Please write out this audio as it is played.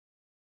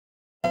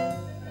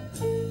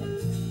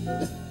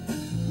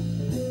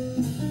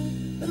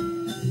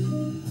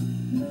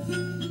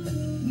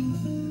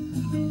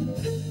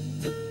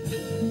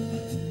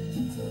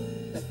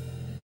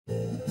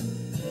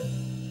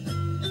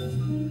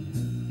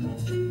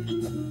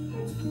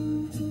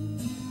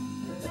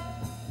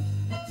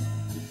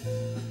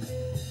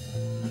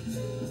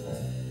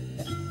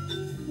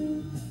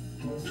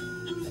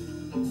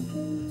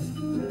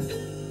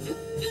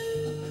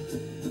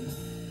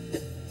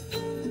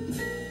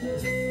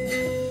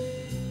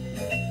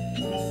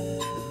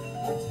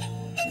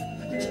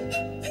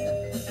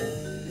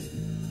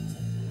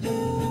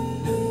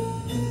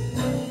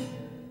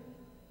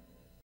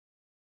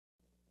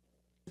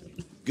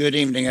Good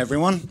evening,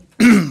 everyone.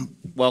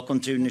 Welcome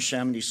to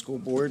Neshaminy School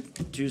Board,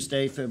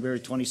 Tuesday,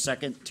 February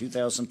 22nd,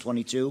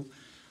 2022,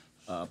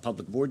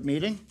 public board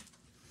meeting.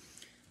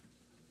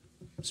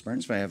 Ms.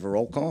 Burns, may I have a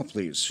roll call,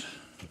 please?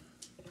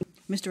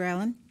 Mr.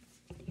 Allen?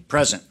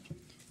 Present.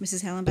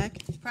 Mrs.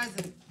 Hallenbeck?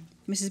 Present.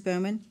 Mrs.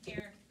 Bowman?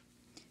 Here.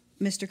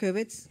 Mr.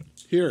 Kovitz?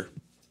 Here.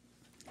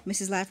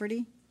 Mrs.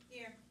 Lafferty?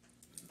 Here.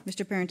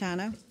 Mr.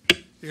 Parentano?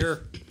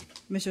 Here.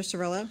 Mr.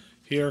 Cirillo?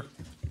 Here.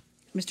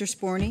 Mr.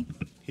 Sporny?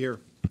 Here.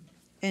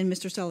 And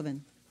Mr.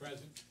 Sullivan?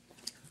 Present.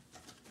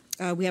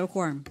 We have a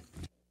quorum.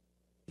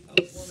 Of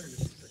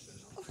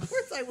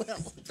course I will.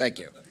 Thank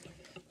you.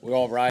 We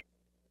all rise.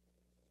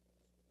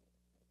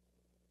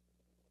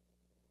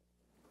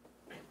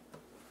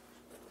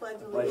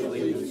 Pledge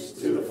allegiance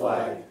to the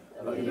flag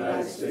of the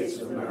United States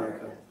of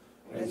America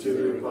and to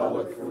the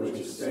republic for which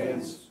it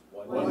stands,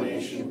 one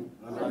nation,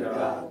 under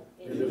God,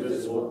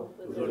 indivisible,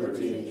 with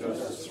liberty and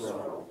justice for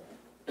all.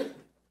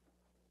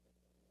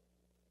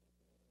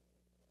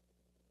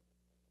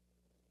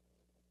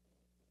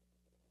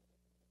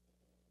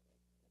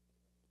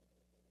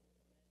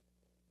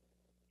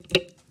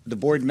 The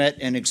board met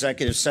in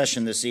executive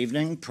session this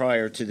evening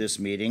prior to this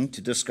meeting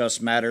to discuss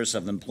matters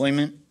of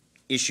employment,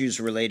 issues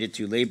related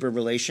to labor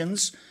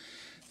relations,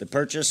 the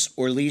purchase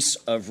or lease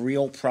of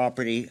real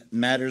property,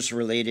 matters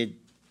related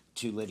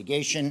to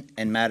litigation,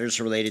 and matters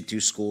related to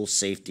school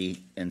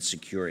safety and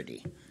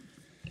security.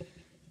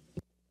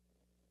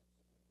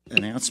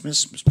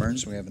 Announcements. Ms.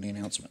 Burns, do we have any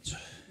announcements?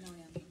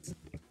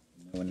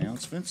 No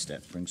announcements.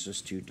 That brings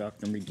us to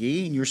Dr.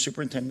 McGee and your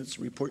superintendent's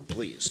report,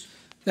 please.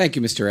 Thank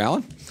you, Mr.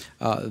 Allen.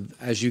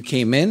 As you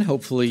came in,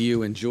 hopefully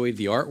you enjoyed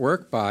the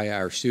artwork by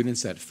our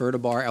students at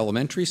Furtabar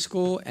Elementary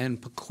School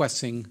and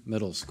Pequessing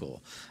Middle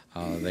School.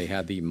 They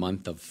had the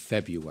month of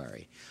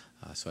February.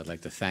 So I'd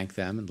like to thank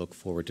them and look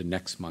forward to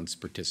next month's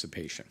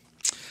participation.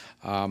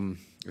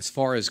 As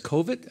far as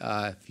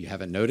COVID, if you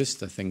haven't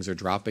noticed, the things are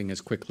dropping as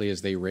quickly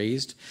as they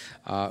raised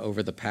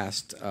over the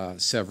past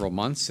several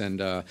months, and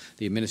the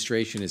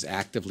administration is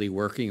actively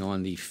working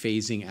on the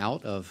phasing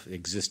out of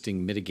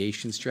existing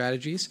mitigation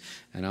strategies,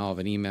 and I'll have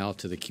an email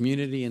to the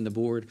community and the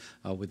board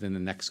within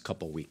the next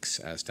couple weeks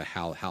as to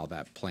how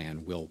that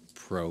plan will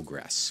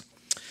progress.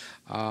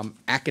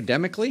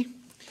 Academically,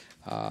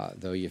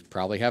 though you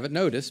probably haven't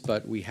noticed,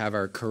 but we have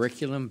our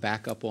curriculum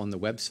back up on the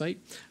website,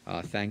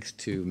 thanks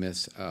to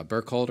Ms.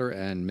 Burkholder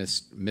and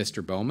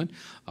Mr. Bowman.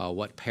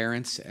 What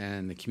parents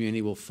and the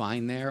community will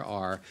find there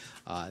are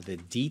the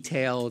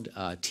detailed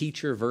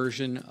teacher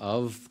version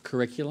of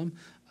curriculum,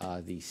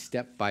 the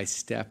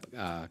step-by-step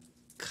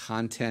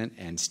content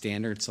and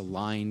standards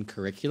aligned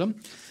curriculum.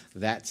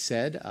 That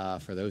said,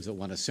 for those that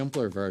want a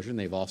simpler version,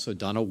 they've also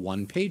done a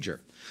one-pager.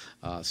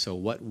 So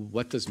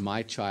what does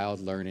my child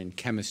learn in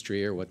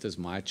chemistry, or what does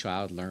my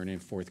child learn in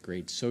fourth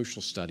grade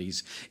social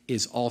studies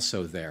is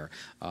also there.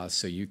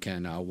 So you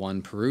can,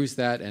 one, peruse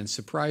that and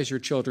surprise your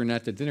children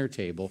at the dinner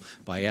table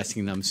by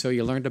asking them, so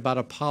you learned about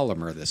a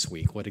polymer this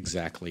week. What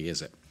exactly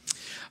is it?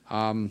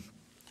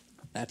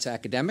 That's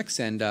academics,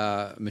 and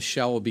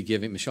Michelle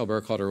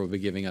Burkholder will be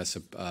giving us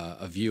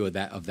a view of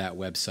that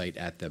website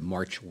at the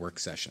March work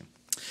session.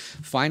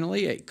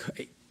 Finally, a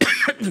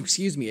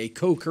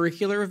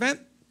co-curricular event.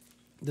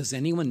 Does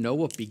anyone know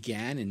what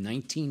began in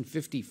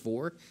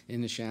 1954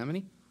 in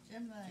Neshaminy?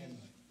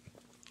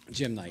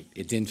 Gym night.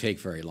 It didn't take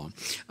very long.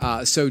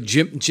 So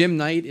gym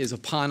night is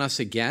upon us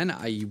again.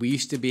 We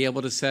used to be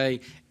able to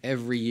say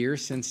every year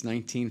since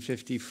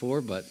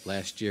 1954, but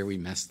last year we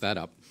messed that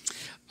up.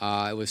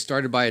 It was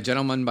started by a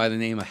gentleman by the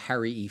name of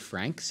Harry E.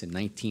 Franks in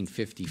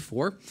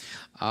 1954,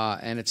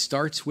 and it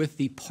starts with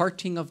the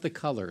parting of the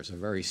colors, a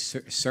very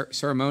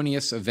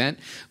ceremonious event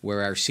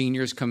where our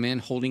seniors come in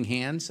holding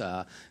hands,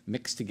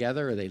 mixed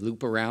together, or they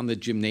loop around the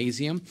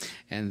gymnasium,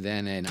 and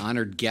then an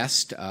honored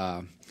guest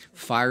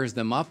fires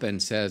them up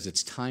and says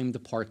it's time to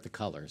part the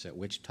colors, at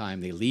which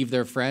time they leave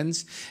their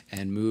friends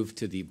and move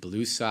to the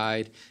blue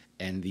side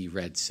and the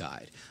red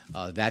side.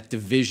 That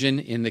division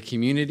in the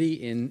community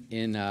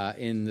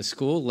in the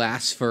school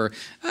lasts for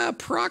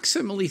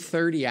approximately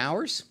 30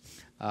 hours.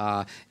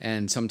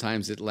 And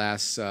sometimes it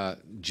lasts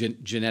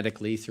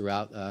genetically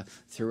throughout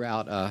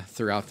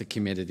the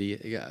community,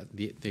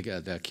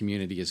 the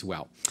community as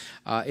well.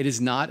 It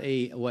is not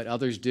what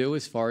others do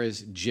as far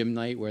as gym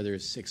night, where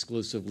there's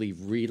exclusively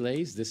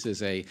relays. This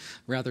is a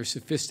rather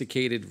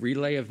sophisticated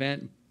relay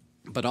event,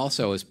 but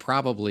also is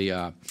probably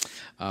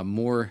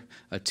more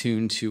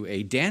attuned to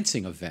a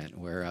dancing event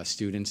where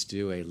students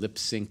do a lip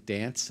sync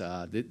dance.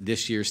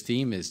 This year's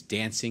theme is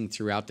dancing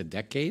throughout the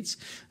decades.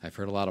 I've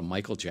heard a lot of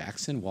Michael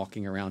Jackson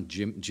walking around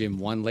Gym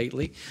 1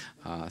 lately,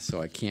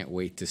 so I can't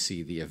wait to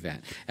see the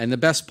event. And the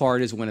best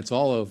part is when it's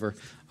all over,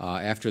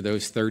 after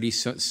those 30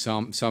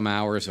 some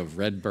hours of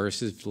red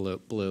versus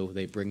blue,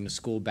 they bring the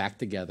school back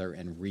together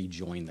and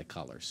rejoin the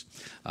colors.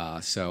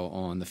 So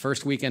on the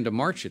first weekend of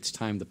March, it's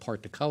time to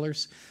part the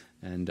colors.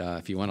 And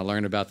if you want to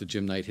learn about the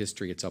gym night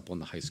history, it's up on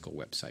the high school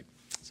website.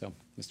 So,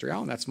 Mr.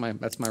 Allen, that's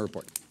my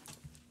report.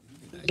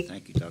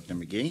 Thank you, Dr.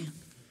 McGee.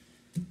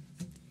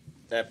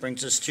 That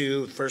brings us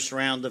to first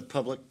round of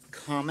public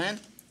comment.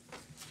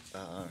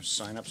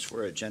 Sign-ups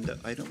for agenda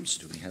items.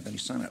 Do we have any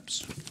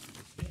sign-ups?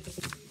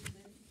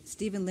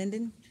 Stephen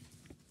Linden.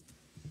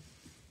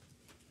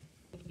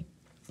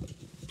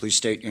 Please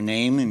state your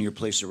name and your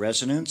place of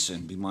residence,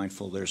 and be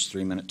mindful there's a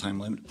 3-minute time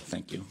limit.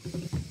 Thank you.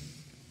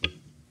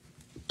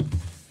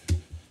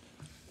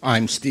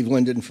 I'm Steve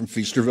Linden from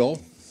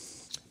Feasterville,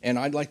 and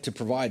I'd like to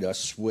provide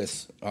us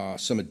with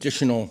some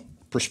additional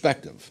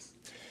perspective.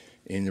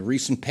 In the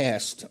recent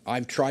past,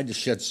 I've tried to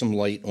shed some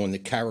light on the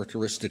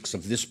characteristics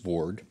of this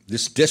board,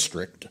 this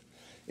district,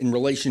 in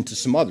relation to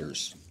some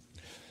others.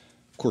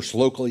 Of course,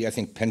 locally, I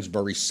think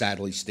Pennsbury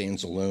sadly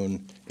stands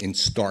alone in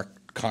stark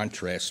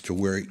contrast to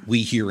where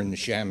we here in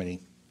Neshaminy.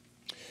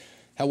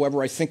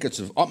 However, I think it's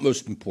of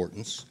utmost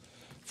importance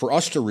for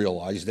us to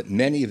realize that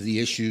many of the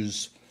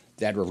issues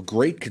that are of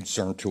great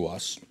concern to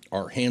us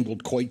are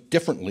handled quite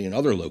differently in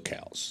other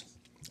locales,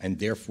 and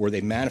therefore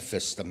they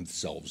manifest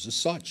themselves as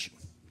such.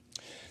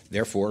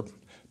 Therefore,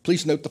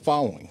 please note the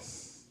following.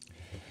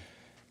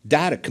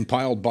 Data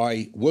compiled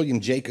by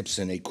William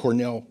Jacobson, a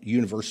Cornell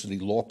University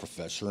law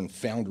professor and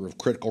founder of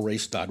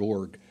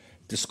criticalrace.org,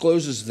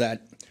 discloses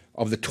that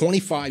of the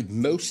 25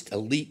 most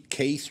elite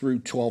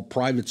K-12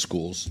 private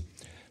schools,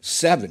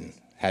 7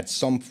 had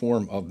some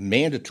form of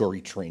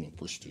mandatory training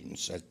for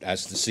students,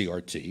 as the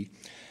CRT,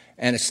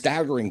 and a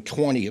staggering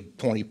 20 of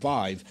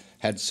 25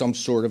 had some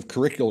sort of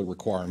curricular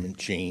requirement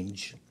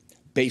change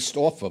based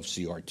off of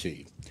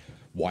CRT.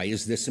 Why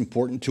is this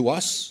important to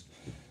us?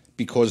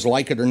 Because,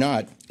 like it or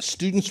not,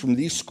 students from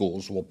these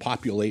schools will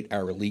populate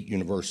our elite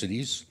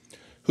universities,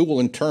 who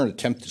will in turn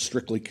attempt to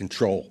strictly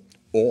control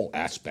all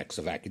aspects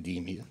of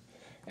academia,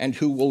 and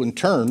who will in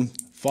turn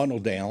funnel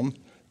down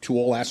to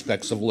all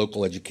aspects of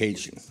local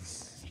education.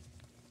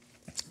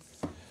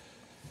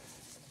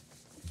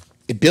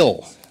 A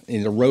bill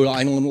in the Rhode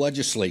Island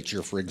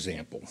legislature, for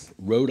example,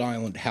 Rhode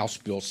Island House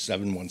Bill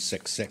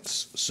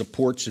 7166,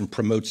 supports and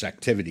promotes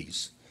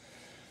activities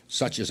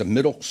such as a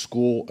middle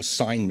school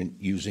assignment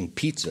using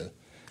pizza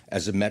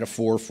as a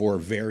metaphor for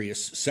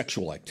various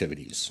sexual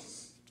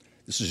activities.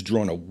 This has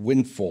drawn a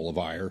windfall of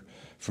ire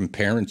from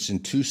parents in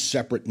 2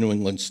 separate New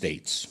England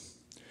states.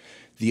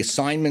 The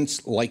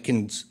assignments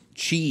likens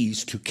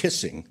cheese to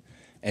kissing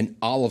and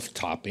olive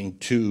topping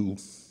to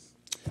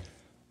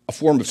a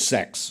form of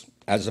sex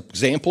as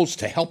examples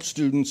to help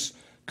students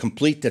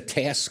complete the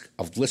task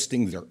of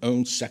listing their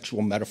own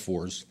sexual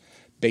metaphors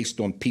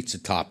based on pizza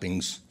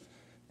toppings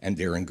and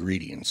their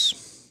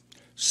ingredients.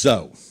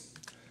 So,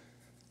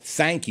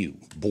 thank you,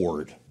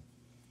 Board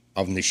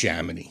of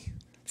Neshaminy.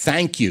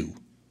 Thank you,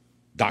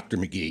 Dr.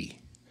 McGee.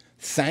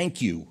 Thank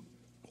you,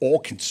 all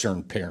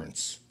concerned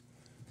parents,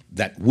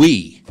 that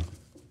we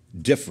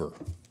differ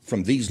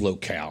from these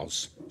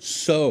locales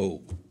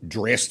so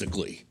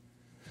drastically.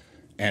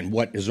 And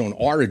what is on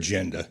our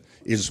agenda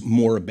is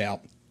more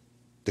about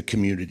the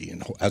community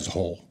as a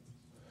whole.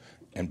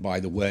 And by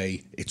the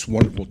way, it's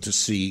wonderful to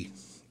see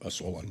us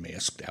all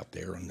unmasked out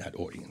there in that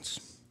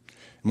audience.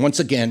 And once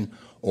again,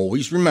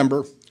 always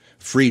remember,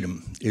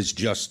 freedom is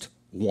just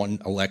one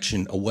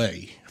election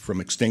away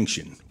from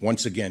extinction.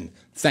 Once again,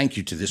 thank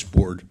you to this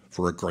board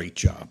for a great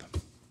job.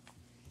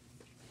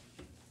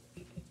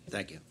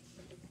 Thank you.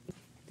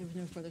 There was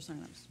no further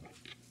sign-ups.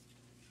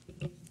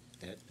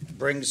 That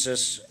brings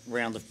this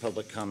round of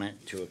public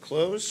comment to a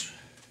close.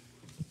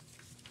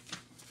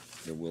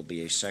 There will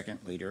be a second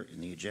later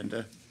in the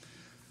agenda.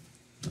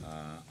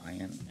 I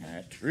am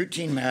at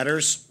routine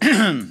matters.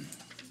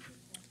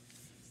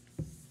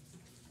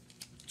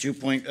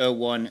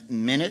 2.01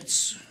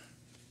 minutes.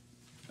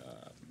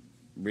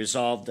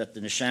 Resolved that the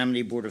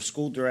Neshaminy Board of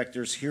School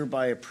Directors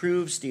hereby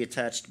approves the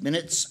attached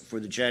minutes for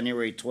the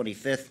January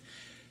 25th,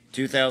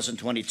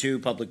 2022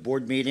 public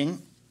board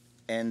meeting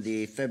and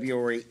the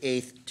February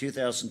 8th,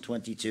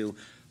 2022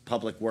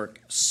 public work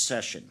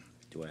session.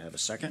 Do I have a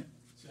second?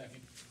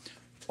 Second.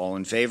 All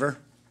in favor?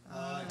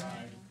 Aye.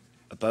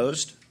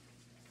 Opposed?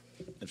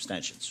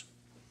 Abstentions?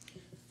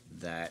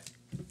 That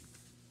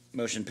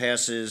motion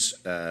passes.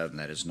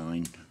 That is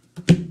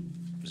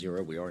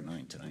 9-0. We are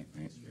 9 tonight,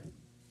 right?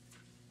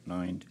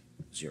 9-0.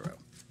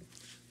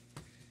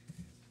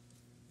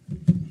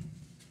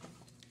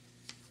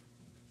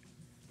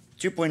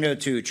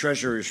 .02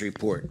 Treasurer's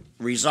Report.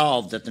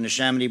 Resolved that the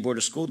Neshaminy Board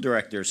of School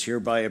Directors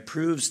hereby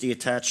approves the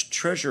attached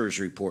Treasurer's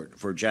Report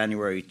for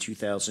January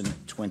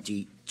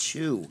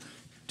 2022.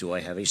 Do I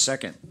have a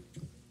second?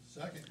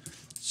 Second.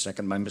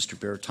 Second by Mr.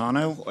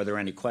 Bertano. Are there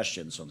any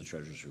questions on the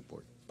Treasurer's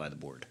Report by the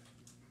board?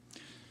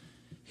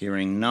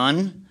 Hearing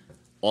none.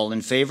 All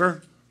in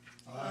favor?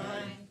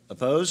 Aye.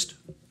 Opposed?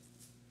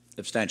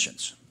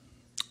 Abstentions?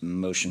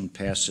 Motion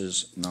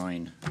passes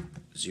 9-0.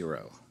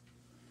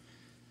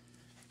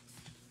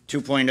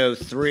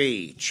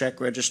 2.03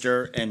 Check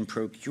register and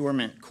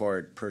procurement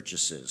card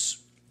purchases.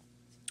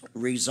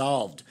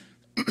 Resolved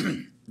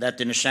that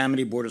the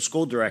Neshaminy Board of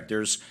School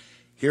Directors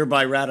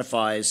hereby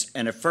ratifies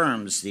and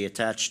affirms the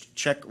attached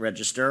check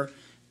register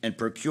and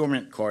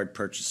procurement card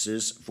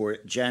purchases for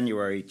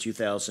January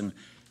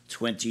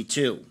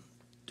 2022.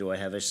 Do I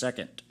have a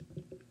second?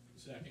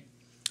 Second.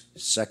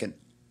 Second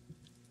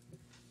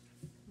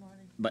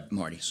but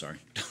Marty, sorry.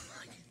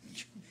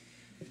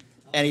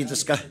 Any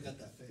discussion?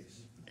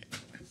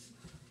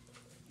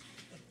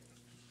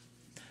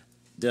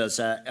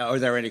 Are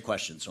there any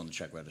questions on the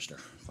check register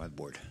by the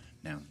board?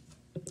 No.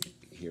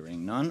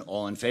 Hearing none.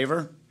 All in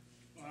favor?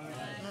 Aye.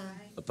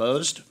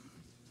 Opposed?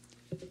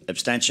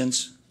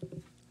 Abstentions?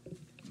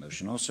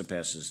 Motion also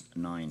passes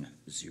 9-0.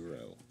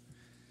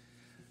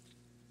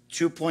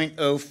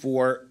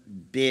 2.04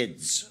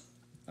 bids.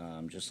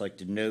 Just like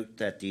to note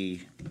that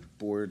the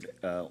board,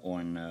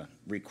 on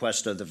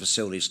request of the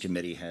Facilities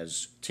Committee,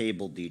 has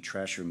tabled the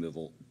trash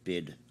removal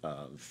bid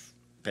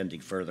pending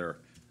further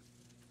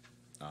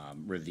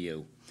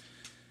review.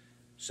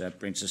 So that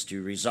brings us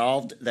to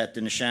resolved that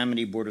the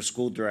Neshaminy Board of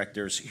School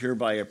Directors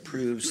hereby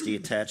approves the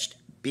attached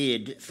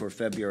bid for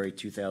February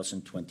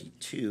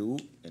 2022,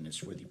 and it's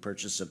for the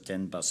purchase of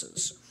 10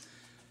 buses.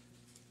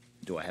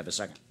 Do I have a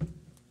second?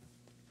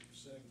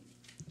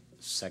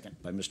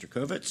 Second by Mr.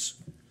 Kovitz.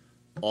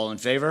 All in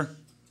favor?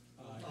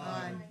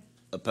 Aye.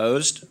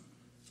 Opposed?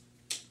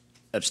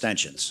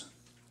 Abstentions?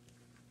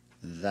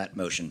 That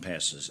motion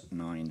passes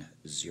 9-0.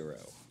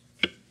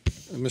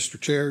 Mr.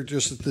 Chair,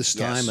 just at this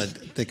time, Yes. I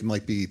think it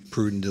might be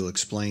prudent to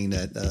explain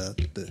that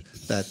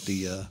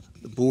the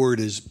board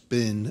has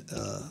been,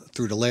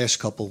 through the last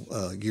couple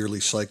yearly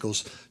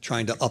cycles,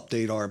 trying to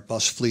update our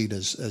bus fleet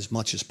as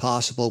much as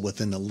possible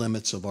within the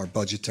limits of our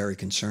budgetary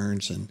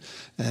concerns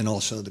and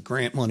also the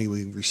grant money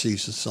we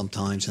receive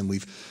sometimes. And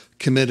we've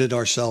committed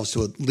ourselves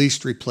to at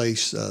least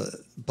replace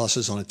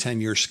buses on a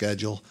 10-year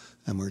schedule,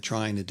 and we're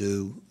trying to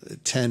do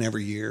 10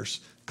 every year.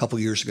 A couple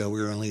years ago,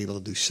 we were only able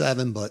to do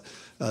 7, but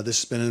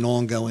this has been an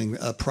ongoing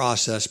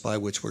process by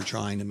which we're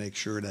trying to make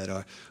sure that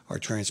our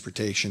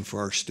transportation for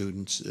our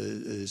students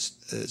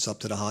is up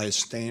to the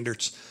highest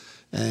standards.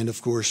 And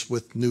of course,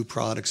 with new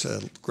products,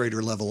 a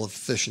greater level of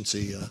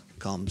efficiency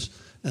comes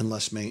and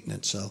less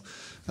maintenance. So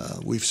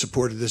we've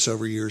supported this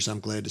over years. I'm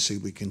glad to see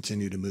we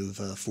continue to move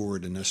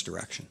forward in this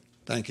direction.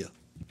 Thank you.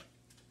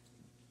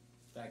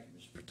 Thank you,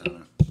 Mr.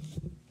 Bertano.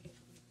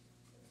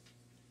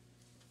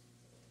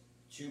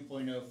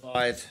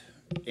 2.05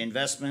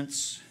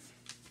 investments.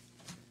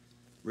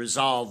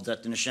 Resolved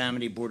that the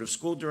Neshaminy Board of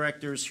School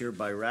Directors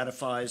hereby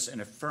ratifies and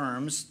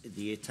affirms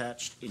the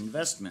attached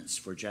investments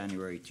for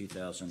January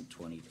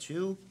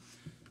 2022.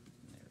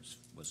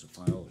 There was a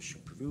file issue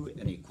review.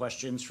 Any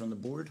questions from the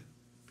board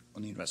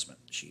on the investment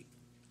sheet?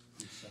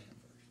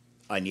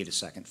 I need a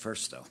second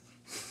first, though.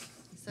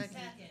 Second.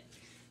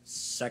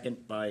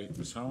 Second by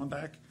Ms.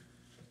 Hollenbach.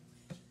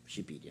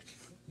 She beat you.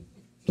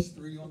 Just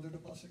threw you under the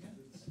bus again?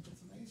 It's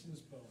amazing,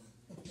 this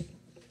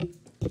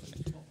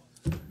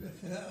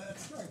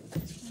That's right.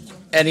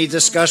 Any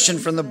discussion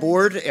from the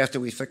board after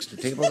we fix the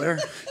table there?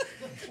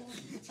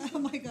 Oh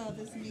my God,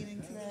 this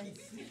meeting today.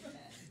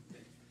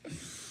 That's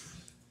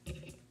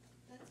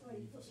why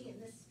you put me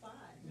in this spot.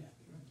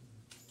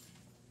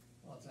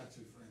 Well, it's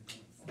actually for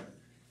incoming fire.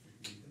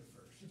 You did it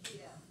first.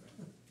 Yeah.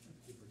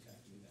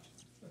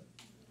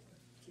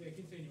 Yeah,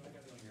 continue, I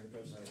got it on here.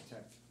 Here goes our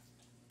tech.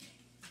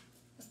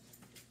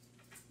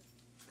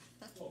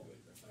 All good,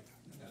 Chris, I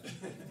got it.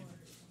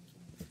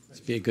 This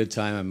would be a good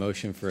time, a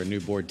motion for a new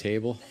board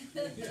table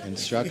and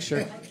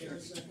structure.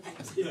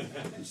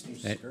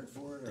 Hey.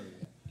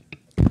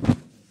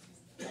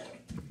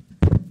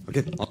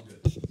 Okay. All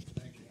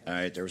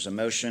right, there was a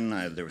motion.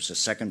 There was a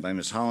second by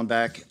Ms.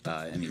 Hollenbach.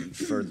 Any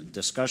further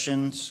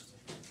discussions?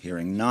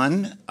 Hearing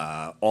none.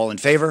 All in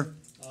favor?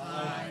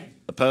 Aye.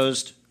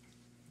 Opposed?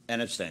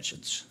 And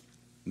abstentions?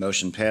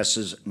 Motion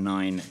passes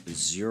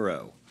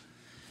 9-0.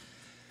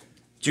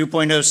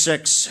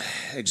 2.06,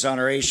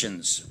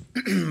 exonerations.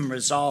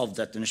 Resolved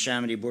that the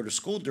Neshaminy Board of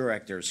School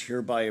Directors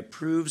hereby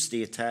approves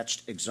the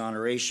attached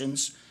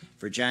exonerations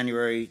for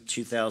January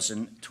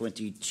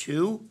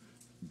 2022.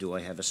 Do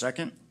I have a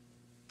second?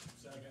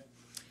 Second.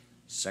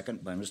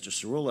 Second by Mr.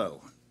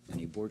 Cerullo.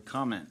 Any board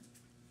comment?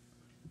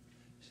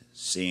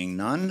 Seeing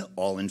none,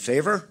 all in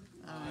favor?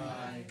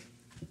 Aye.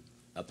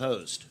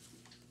 Opposed?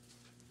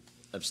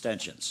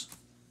 Abstentions?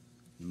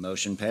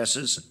 Motion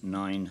passes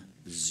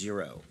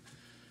 9-0.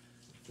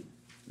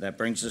 That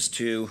brings us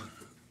to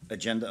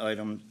agenda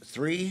item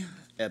 3,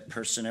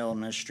 personnel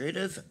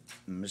administrative.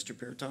 Mr.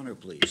 Peritano,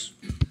 please.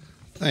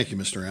 Thank you,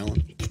 Mr.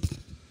 Allen.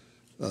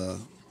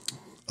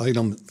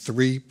 Item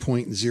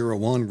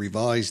 3.01,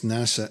 revised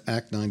NASA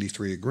Act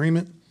 93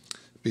 agreement.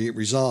 Be it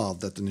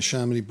resolved that the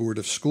Neshaminy Board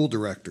of School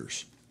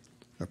Directors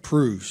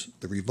approves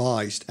the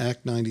revised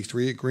Act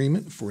 93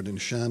 agreement for the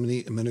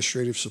Neshaminy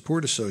Administrative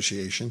Support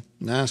Association,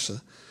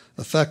 NASA,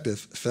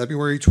 effective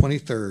February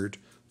 23rd,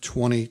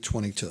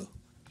 2022.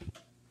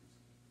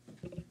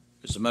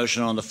 There's a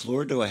motion on the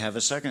floor. Do I have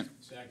a second?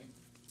 Second.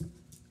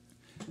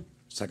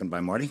 Second by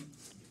Marty.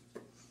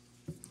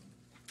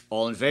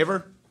 All in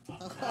favor?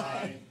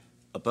 Aye.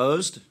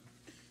 Opposed?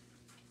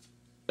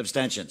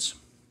 Abstentions?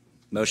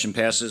 Motion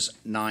passes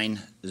 9-0.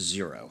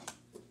 Apologize,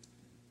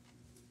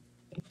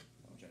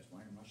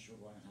 Mike. I'm not sure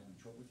why I'm having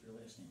trouble with your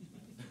last name.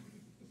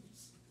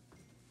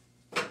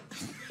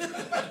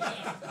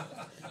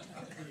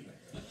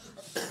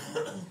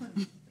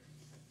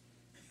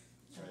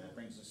 Sorry, that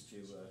brings us to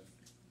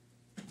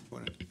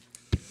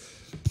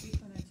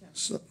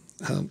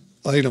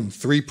Item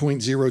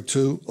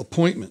 3.02,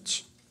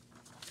 appointments.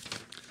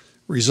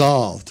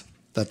 Resolved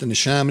that the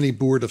Neshaminy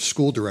Board of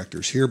School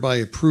Directors hereby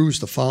approves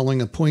the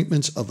following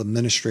appointments of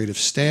administrative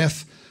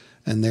staff,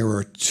 and there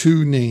are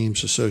 2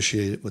 names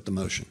associated with the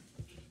motion.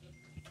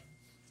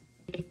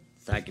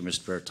 Thank you,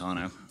 Mr.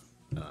 Bertano.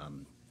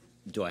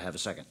 Do I have a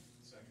second?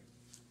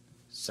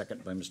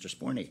 Second by Mr.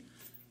 Sporny.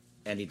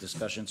 Any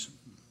discussions?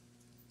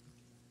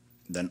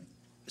 Then,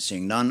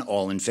 seeing none,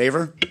 all in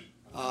favor?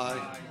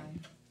 Aye.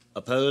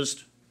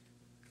 Opposed?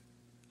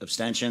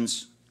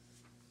 Abstentions?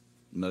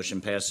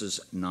 Motion passes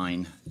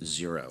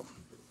 9-0.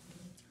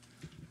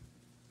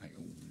 I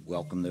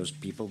welcome those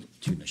people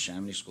to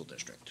Neshaminy School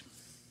District.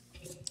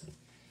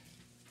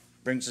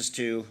 Brings us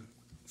to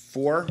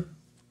 4,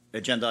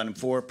 agenda item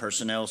 4,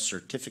 personnel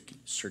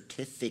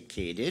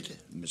certificated.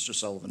 Mr.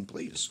 Sullivan,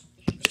 please.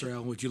 Mr.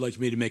 Allen, would you like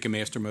me to make a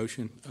master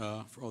motion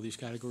for all these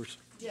categories?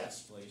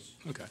 Yes, please.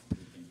 Okay.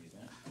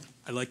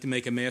 I'd like to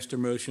make a master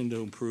motion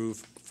to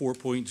approve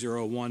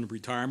 4.01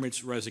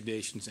 retirements,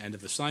 resignations, end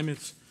of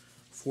assignments,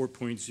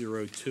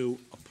 4.02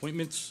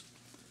 appointments,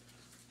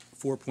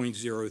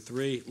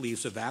 4.03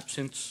 leaves of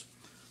absence,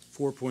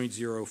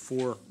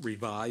 4.04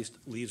 revised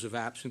leaves of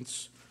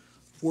absence,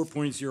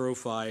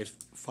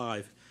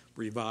 4.05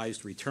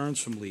 revised returns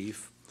from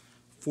leave,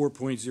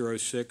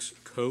 4.06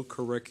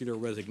 co-curricular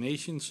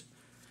resignations,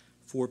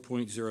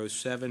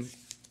 4.07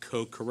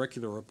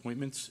 co-curricular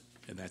appointments,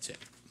 and that's it.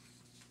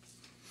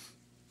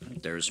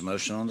 There is a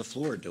motion on the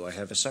floor. Do I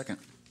have a second?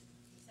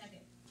 Second.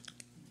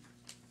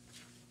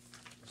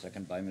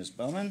 Second by Ms.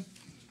 Bowman.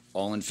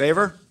 All in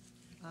favor?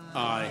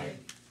 Aye.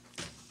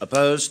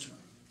 Opposed?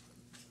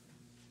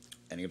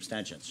 Any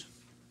abstentions?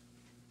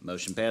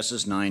 Motion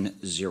passes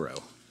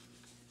 9-0.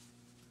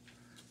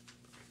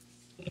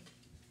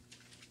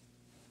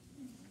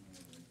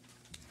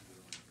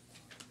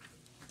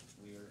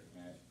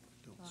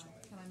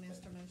 Can I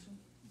master motion?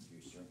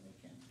 You certainly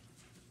can.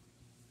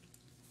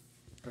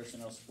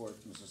 Personnel support,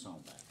 Mrs.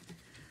 Holmback.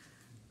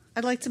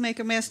 I'd like to make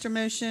a master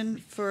motion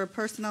for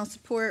personnel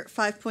support,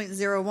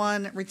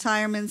 5.01,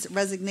 retirements,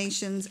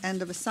 resignations,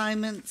 end of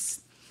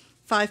assignments,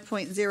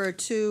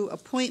 5.02,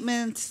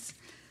 appointments,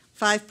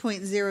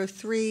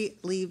 5.03,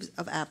 leaves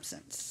of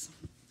absence.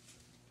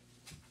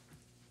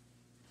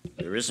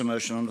 There is a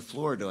motion on the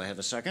floor. Do I have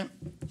a second?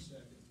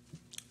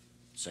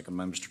 Second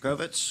by Mr.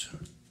 Kovitz.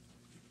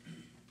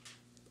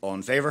 All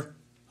in favor?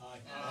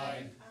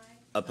 Aye.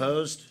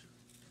 Opposed?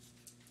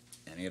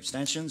 Any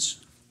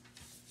abstentions?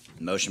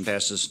 Motion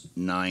passes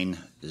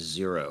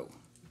 9-0.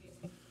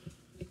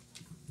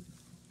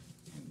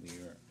 We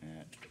are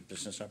at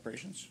business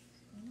operations?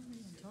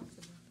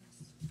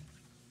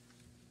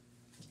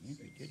 Yeah, we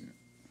didn't.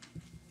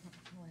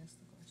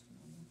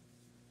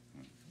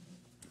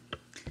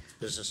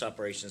 Business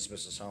operations,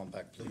 Mrs.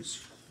 Hollenbeck,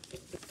 please.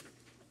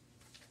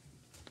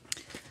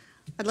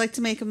 I'd like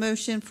to make a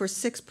motion for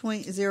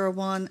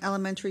 6.01,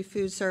 elementary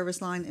food service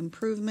line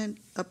improvement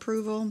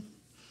approval.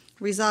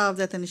 Resolved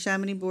that the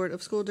Neshaminy Board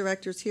of School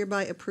Directors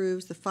hereby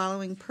approves the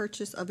following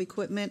purchase of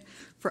equipment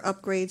for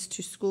upgrades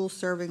to school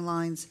serving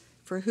lines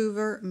for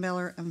Hoover,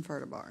 Miller, and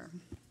Fertibar.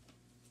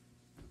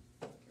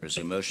 There's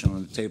a motion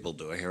on the table.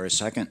 Do I hear a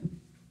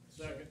second?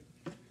 Second.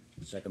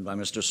 Second by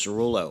Mr.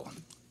 Cerullo.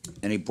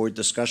 Any board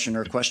discussion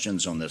or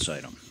questions on this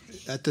item?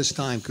 At this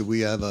time, could we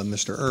have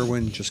Mr.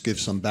 Irwin just give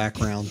some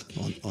background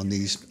on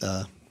these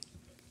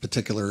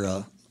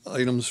particular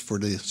items for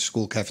the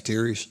school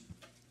cafeterias?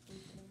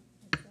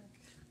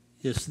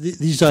 Yes,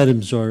 these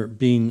items are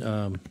being,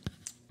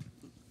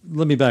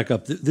 let me back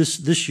up.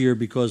 This year,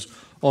 because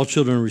all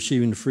children are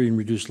receiving free and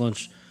reduced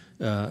lunch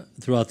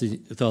throughout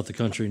the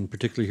country, and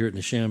particularly here at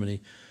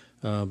Neshaminy,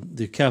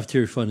 the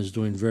cafeteria fund is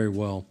doing very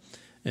well.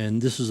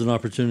 And this is an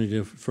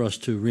opportunity for us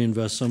to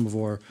reinvest some of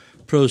our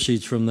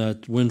proceeds from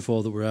that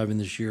windfall that we're having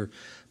this year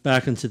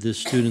back into the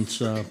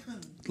students'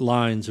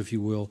 lines, if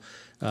you will,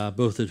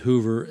 both at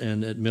Hoover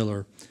and at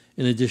Miller.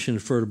 In addition to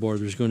Fertibar,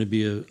 there's going to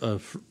be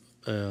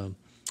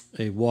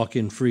a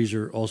walk-in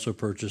freezer also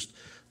purchased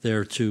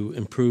there to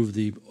improve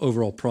the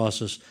overall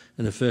process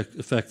and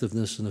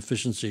effectiveness and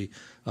efficiency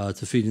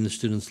to feeding the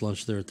students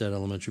lunch there at that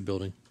elementary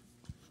building.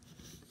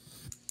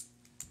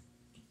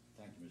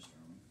 Thank you, Mr.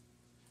 Irwin.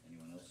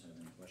 Anyone else have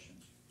any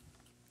questions?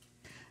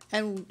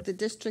 And the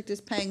district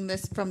is paying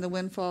this from the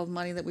windfall of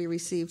money that we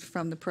received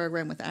from the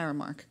program with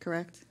Aramark,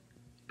 correct?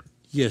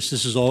 Yes,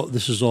 this is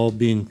all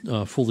being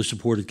fully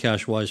supported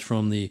cash-wise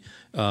from the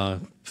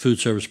food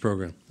service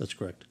program. That's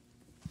correct.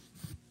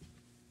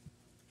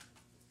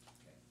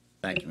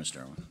 Thank you, Mr.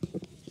 Irwin.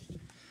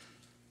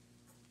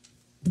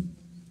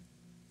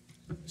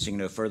 Seeing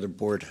no further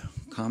board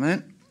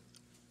comment,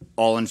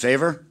 all in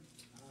favor?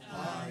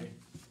 Aye.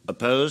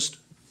 Opposed?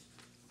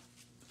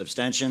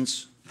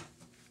 Abstentions?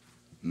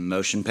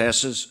 Motion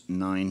passes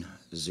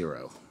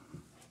 9-0.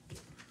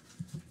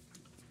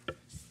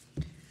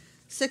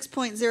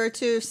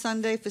 6.02,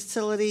 Sunday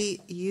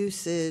facility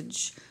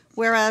usage.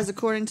 Whereas,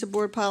 according to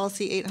Board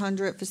Policy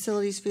 800,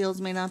 facilities fields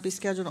may not be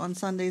scheduled on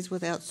Sundays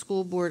without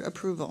school board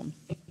approval.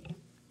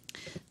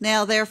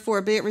 Now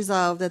therefore be it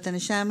resolved that the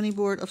Neshaminy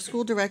Board of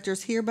School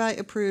Directors hereby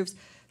approves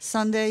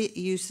Sunday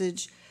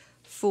usage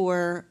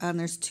for,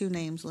 there's two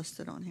names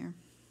listed on here.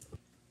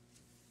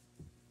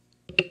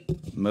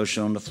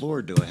 Motion on the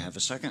floor. Do I have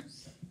a second?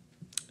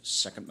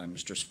 Second by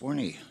Mr.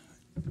 Sporny.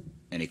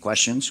 Any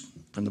questions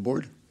from the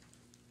board?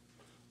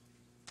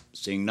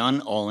 Seeing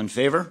none, all in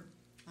favor?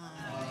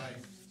 Aye.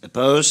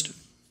 Opposed?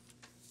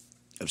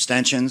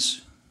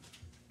 Abstentions?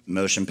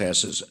 Motion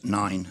passes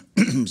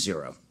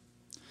 9-0.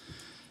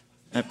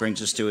 That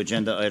brings us to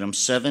agenda item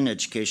 7,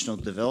 educational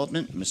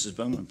development. Mrs.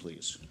 Bowman,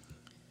 please.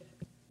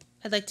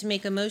 I'd like to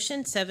make a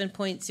motion,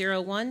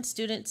 7.01,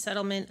 Student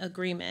Settlement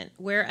Agreement.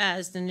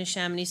 Whereas the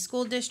Neshaminy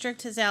School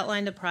District has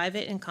outlined a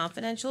private and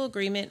confidential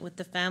agreement with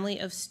the family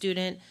of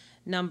student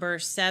number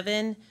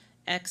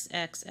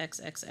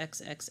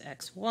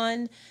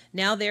 7XXXXXXX1.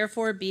 Now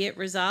therefore be it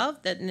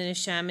resolved that the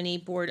Neshaminy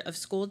Board of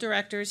School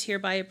Directors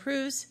hereby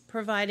approves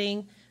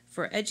providing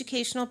for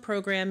educational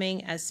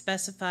programming as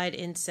specified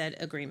in said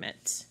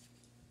agreement.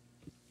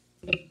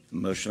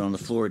 Motion on the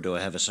floor. Do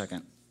I have a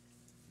second?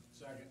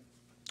 Second.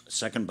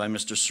 Second by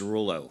Mr.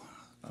 Cerullo.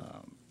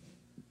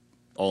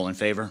 All in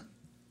favor?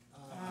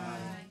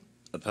 Aye.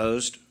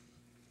 Opposed?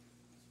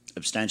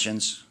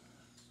 Abstentions?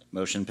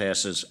 Motion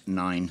passes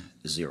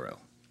 9-0.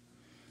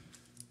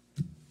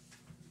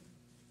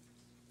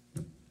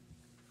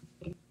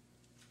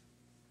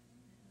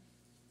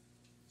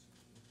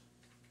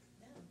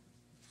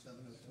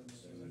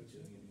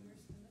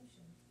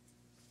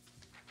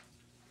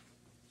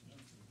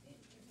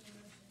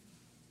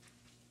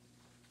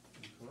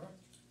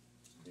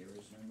 There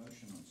is no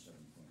motion on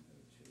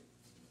 7.02.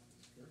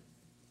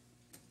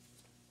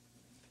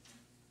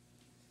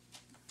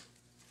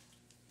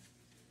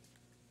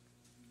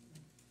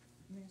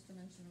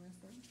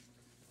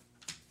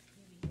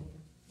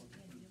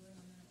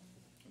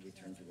 We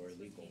turn to our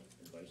legal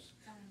advice.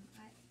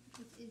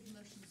 Is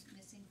motions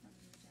missing from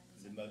the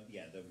agenda?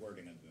 Yeah, the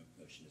wording of the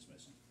motion is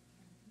missing.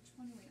 Which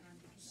one are we on?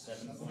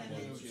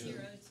 7.02.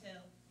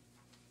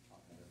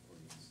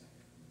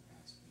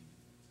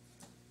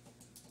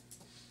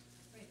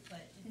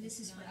 And this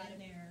is for out of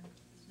there.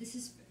 This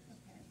is,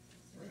 okay.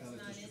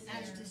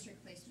 Out of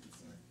district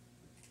placements.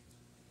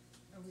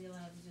 Are we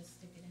allowed to just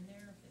stick it in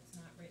there if it's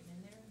not written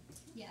in there?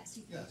 Yes,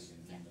 you can. Yes.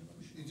 Yeah.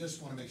 You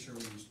just want to make sure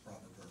we use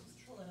proper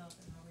verbiage. Pull it up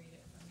and I'll read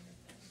it from your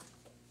thing.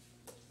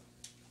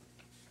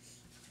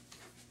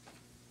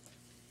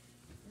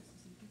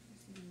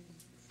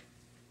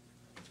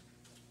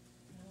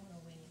 I don't want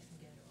to wing it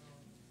and get it wrong.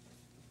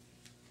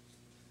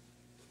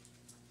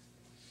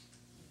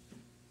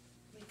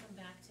 Can we come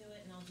back to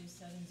it and I'll do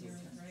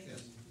 703?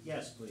 Yes.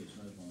 Yes, please,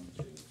 move on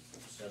to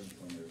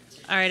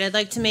 7.02. All right, I'd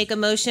like to make a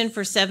motion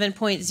for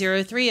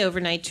 7.03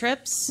 overnight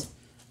trips.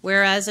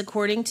 Whereas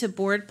according to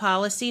Board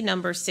Policy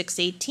Number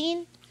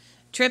 618,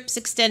 trips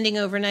extending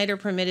overnight are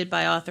permitted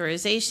by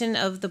authorization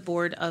of the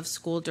Board of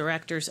School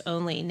Directors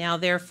only. Now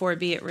therefore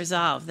be it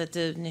resolved that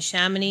the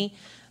Neshaminy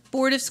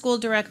Board of School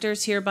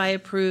Directors hereby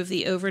approve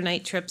the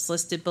overnight trips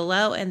listed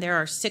below, and there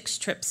are 6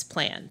 trips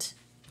planned.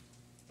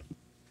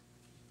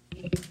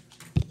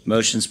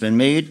 Motion's been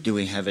made. Do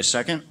we have a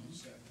second?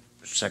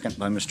 Second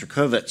by Mr.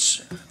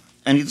 Kovitz.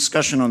 Any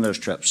discussion on those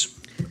trips?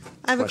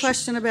 I have a Question.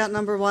 question about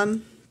number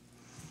 1.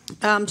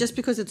 Just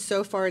because it's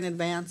so far in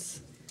advance,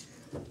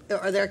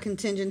 are there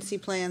contingency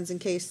plans in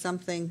case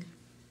something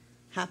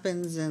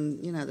happens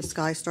and, the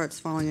sky starts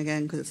falling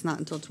again because it's not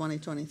until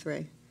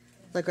 2023?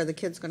 Like, are the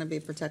kids going to be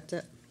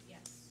protected? Yes.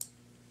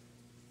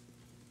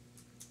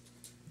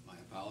 My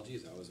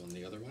apologies, I was on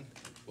the other one.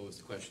 What was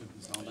the question,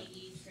 Ms. Alba?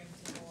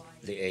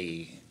 The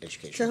AE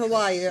education. To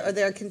Hawaii, are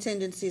there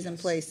contingencies in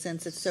place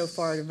since it's so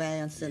far in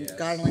advance and Yes.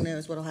 God only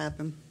knows what'll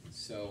happen?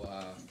 So,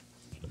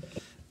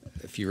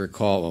 if you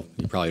recall, well,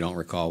 you probably don't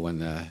recall,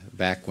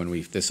 back when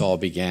this all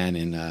began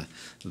in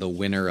the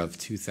winter of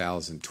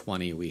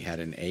 2020, we had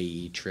an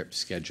AE trip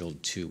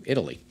scheduled to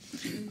Italy.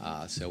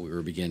 So we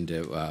were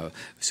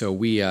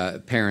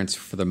parents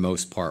for the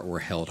most part were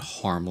held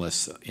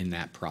harmless in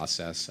that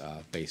process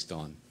based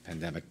on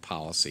pandemic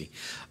policy.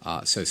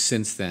 So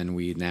since then,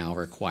 we now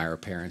require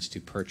parents to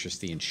purchase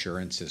the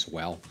insurance as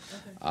well.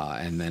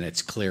 And then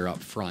it's clear up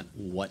front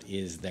what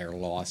is their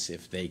loss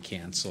if they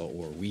cancel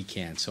or we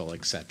cancel,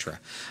 et cetera.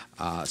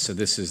 So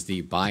this is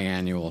the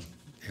biannual,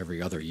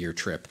 every other year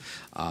trip.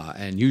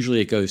 And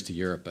usually it goes to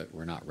Europe, but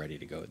we're not ready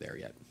to go there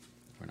yet.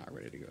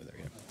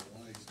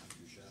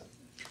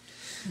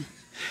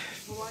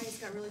 Hawaii's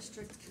got really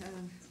strict,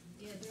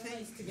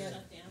 things to get.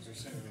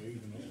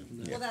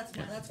 Well,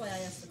 that's why I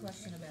asked the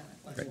question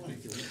about it.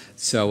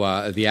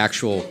 So the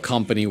actual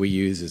company we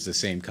use is the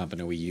same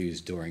company we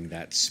used during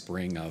that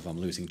spring of, I'm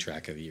losing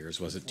track of the years,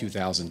 was it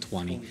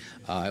 2020?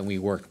 And we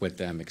worked with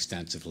them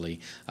extensively.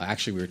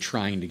 Actually, we were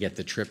trying to get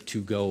the trip to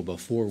go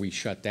before we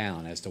shut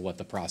down as to what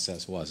the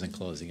process was and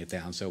closing it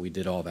down. So we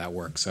did all that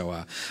work.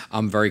 So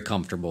I'm very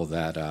comfortable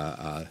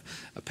that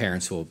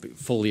parents will be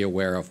fully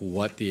aware of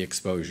what the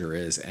exposure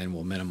is and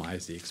will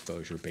minimize the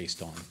exposure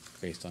based on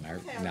our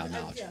now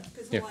knowledge. Yeah,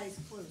 because Yeah. Hawaii's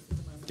closed at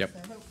the moment, Yep. so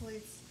hopefully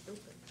it's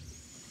open.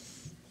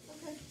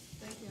 Okay,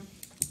 thank you.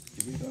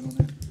 Did we vote on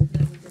that? We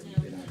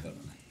did not vote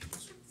on that.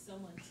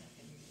 Someone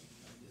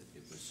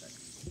It was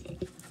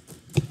second.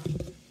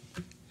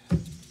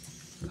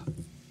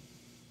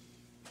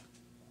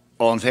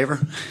 All in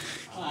favor?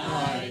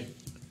 Aye.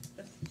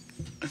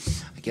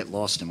 I get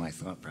lost in my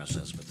thought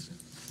process, but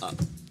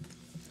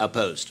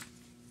opposed?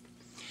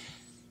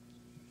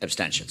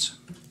 Abstentions?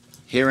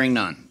 Hearing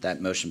none,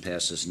 that motion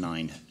passes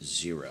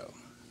 9-0.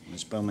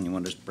 Ms. Bowman, you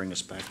want to bring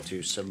us back to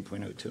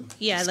 7.02?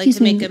 Yeah, I'd like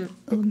to make a,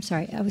 Oh, I'm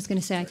sorry. I was going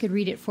to say I could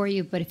read it for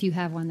you, but if you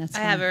have one, that's I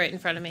fine. have it right in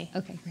front of me.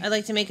 Okay, great. I'd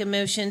like to make a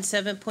motion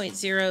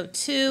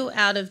 7.02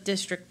 out of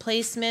district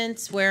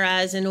placements,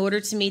 whereas in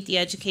order to meet the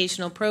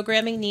educational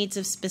programming needs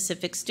of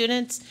specific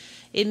students,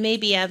 it may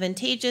be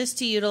advantageous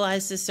to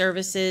utilize the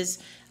services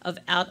of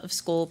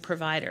out-of-school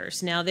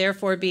providers. Now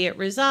therefore be it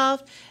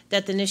resolved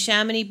that the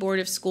Neshaminy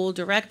Board of School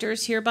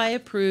Directors hereby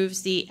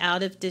approves the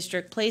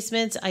out-of-district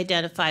placements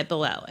identified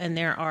below, and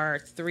there are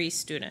 3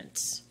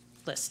 students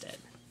listed.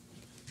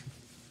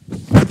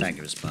 Thank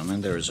you, Ms.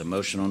 Bowman. There is a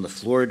motion on the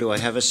floor. Do I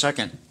have a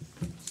second?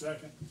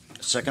 Second.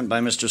 Second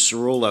by Mr.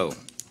 Cerullo.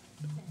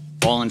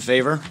 All in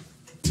favor?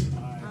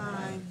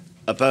 Aye.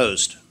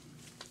 Opposed?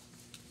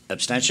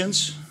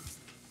 Abstentions?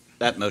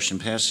 That motion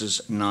passes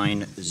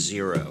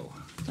 9-0.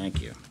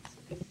 Thank you.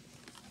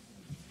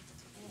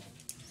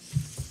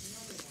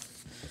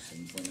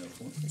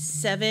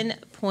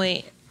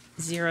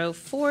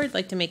 7.04, I'd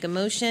like to make a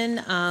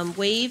motion,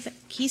 waive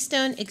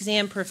Keystone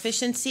exam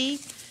proficiency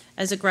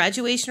as a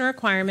graduation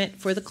requirement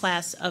for the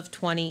class of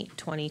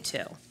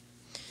 2022.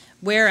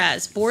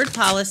 Whereas Board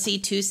Policy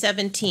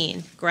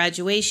 217,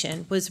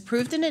 graduation, was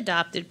approved and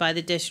adopted by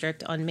the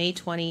district on May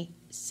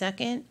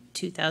 22nd,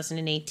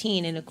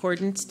 2018, in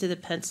accordance to the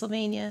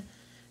Pennsylvania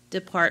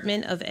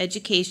Department of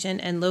Education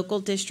and local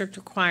district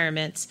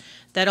requirements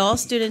that all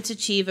students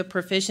achieve a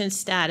proficient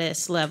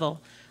status level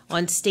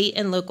on state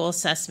and local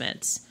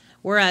assessments.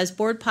 Whereas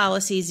Board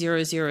Policy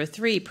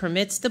 003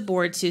 permits the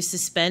board to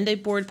suspend a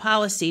board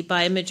policy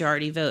by a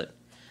majority vote.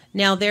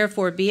 Now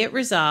therefore be it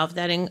resolved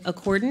that in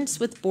accordance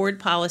with Board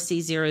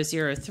Policy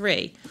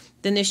 003,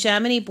 the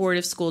Neshaminy Board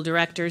of School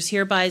Directors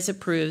hereby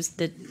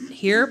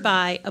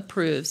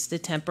approves the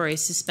temporary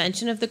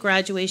suspension of the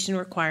graduation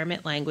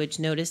requirement language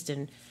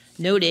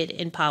noted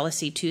in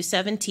Policy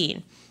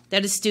 217,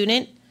 that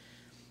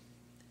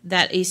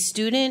a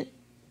student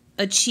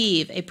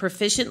achieve a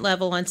proficient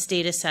level on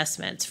state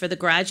assessments for the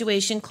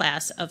graduation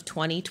class of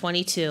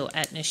 2022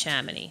 at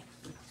Neshaminy.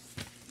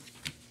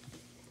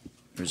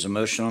 There's a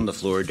motion on the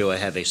floor. Do I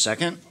have a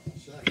second?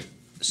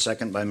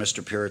 Second by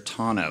Mr.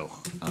 Puritano.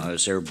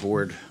 Is there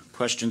board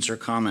questions or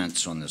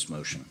comments on this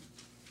motion?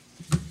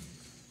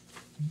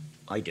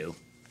 I do.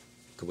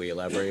 Could we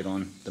elaborate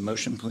on the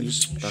motion,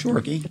 please? Dr. Sure.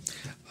 Ricky?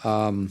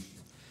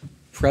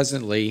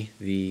 Presently,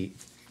 the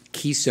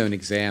Keystone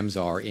exams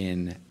are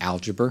in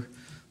algebra,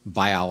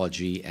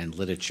 biology, and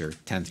literature,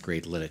 10th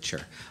grade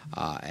literature.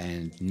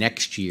 And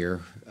next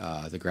year,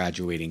 the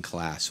graduating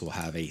class will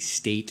have a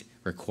state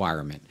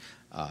requirement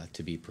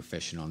to be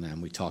proficient on them.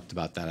 We talked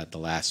about that at the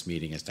last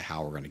meeting as to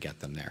how we're going to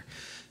get them there.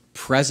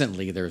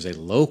 Presently, there's a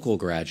local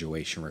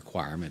graduation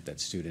requirement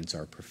that students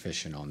are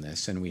proficient on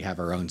this, and we have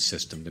our own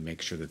system to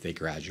make sure that they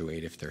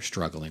graduate if they're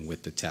struggling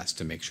with the test,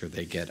 to make sure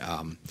they get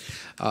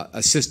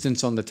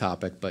assistance on the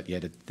topic, but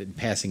yet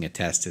passing a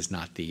test is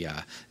not the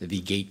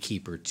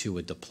gatekeeper to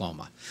a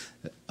diploma.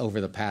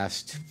 Over the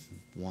past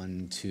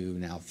 1, 2,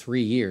 now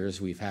 3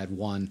 years, we've had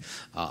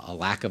a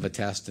lack of a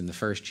test in the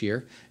first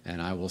year,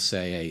 and I will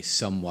say a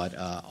somewhat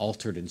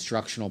altered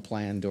instructional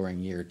plan during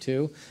year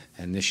 2,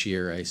 and this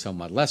year a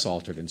somewhat less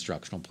altered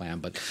instructional plan.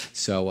 But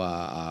so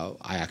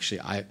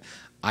I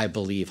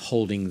believe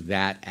holding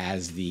that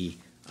as the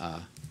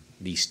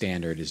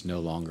standard is no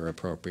longer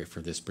appropriate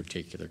for this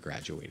particular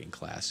graduating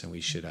class, and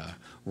we should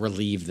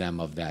relieve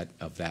them of that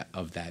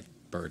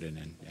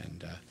burden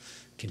and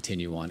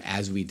continue on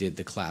as we did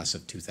the class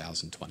of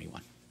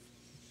 2021.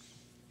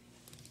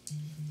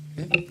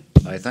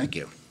 I thank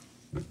you.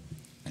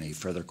 Any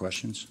further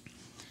questions?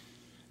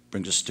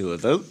 Brings us to a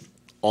vote.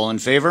 All in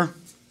favor?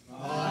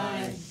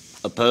 Aye.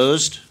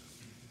 Opposed?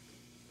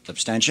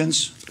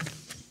 Abstentions?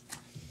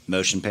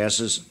 Motion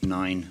passes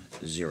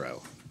 9-0.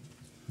 All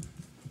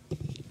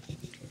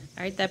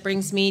right, that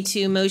brings me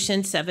to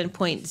motion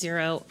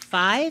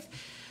 7.05.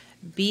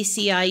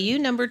 BCIU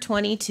number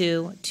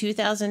 22,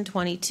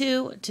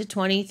 2022 to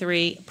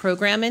 23,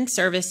 Program and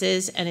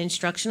Services and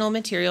Instructional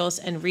Materials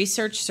and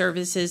Research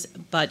Services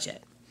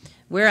Budget.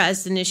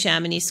 Whereas the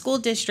Neshaminy School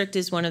District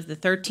is one of the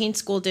 13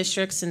 school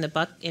districts in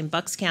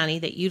Bucks County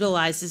that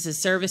utilizes the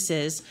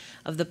services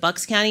of the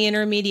Bucks County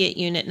Intermediate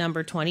Unit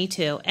number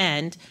 22,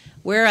 and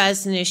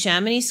whereas the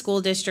Neshaminy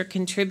School District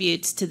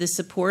contributes to the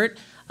support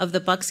of the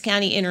Bucks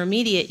County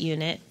Intermediate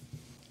Unit,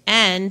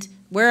 and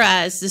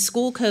whereas the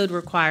school code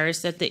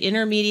requires that the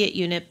intermediate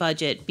unit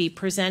budget be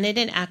presented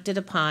and acted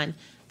upon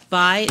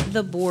by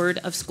the Board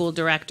of School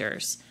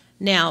Directors.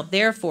 Now,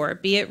 therefore,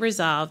 be it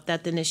resolved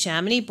that the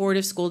Neshaminy Board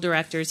of School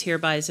Directors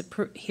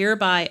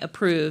hereby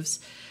approves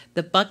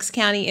the Bucks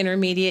County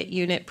Intermediate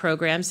Unit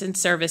Programs and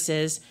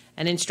Services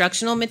and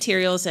Instructional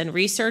Materials and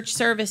Research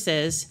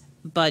Services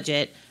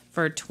budget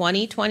for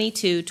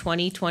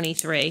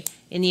 2022-2023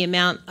 in the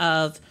amount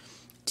of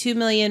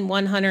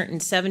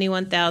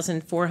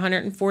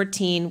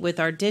 $2,171,414, with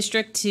our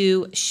District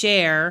 2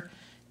 share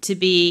to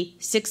be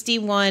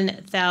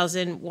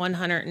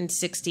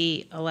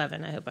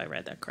 $61,160.11. I hope I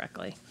read that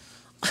correctly.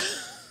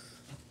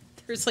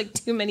 There's like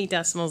too many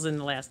decimals in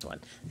the last one.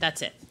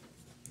 That's it.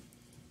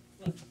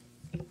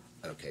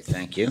 Okay,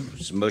 thank you.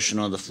 There's a motion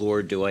on the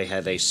floor. Do I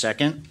have a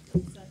second?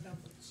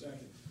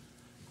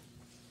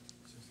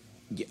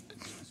 Yeah,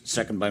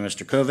 second by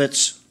Mr.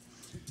 Kovitz.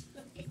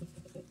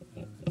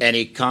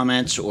 Any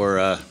comments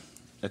or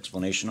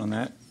explanation on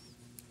that?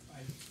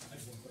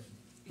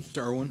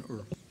 Mr. Irwin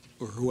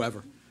or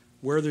whoever,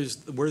 where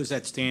does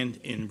that stand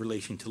in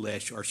relation to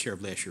our share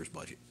of last year's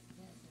budget?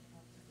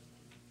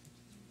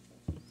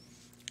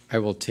 I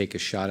will take a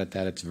shot at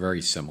that. It's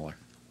very similar.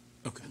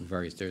 Okay.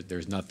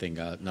 There's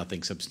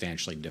nothing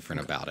substantially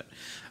different about it.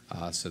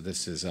 So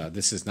this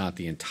is not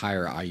the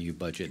entire IU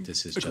budget.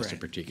 This is just a Agreed.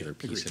 particular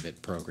piece of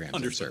it, programs and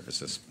Understood.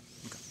 services.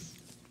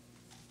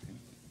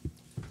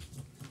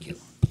 Thank you.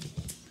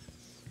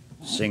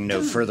 Seeing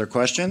no further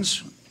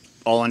questions,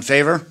 all in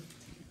favor?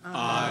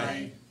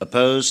 Aye.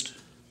 Opposed?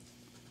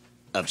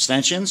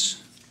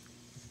 Abstentions?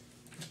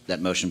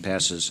 That motion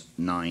passes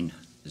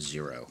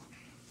 9-0.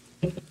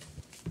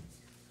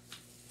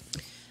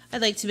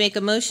 I'd like to make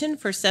a motion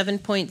for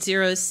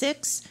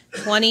 7.06,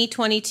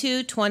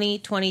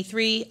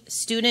 2022-2023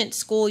 student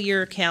school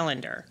year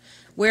calendar.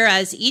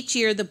 Whereas each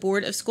year the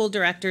Board of School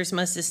Directors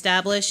must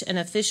establish an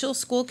official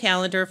school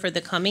calendar for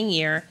the coming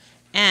year,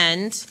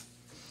 and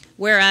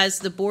whereas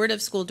the Board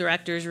of School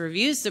Directors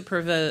reviews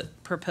the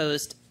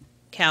proposed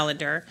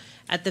calendar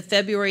at the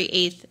February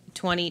 8th,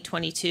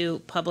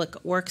 2022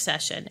 public work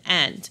session,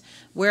 and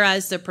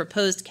whereas the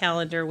proposed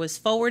calendar was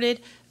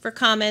forwarded for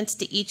comments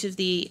to each of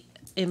the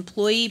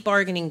employee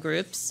bargaining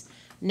groups.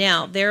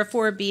 Now,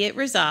 therefore, be it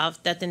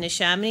resolved that the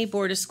Neshaminy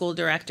Board of School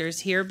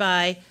Directors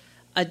hereby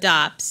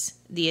adopts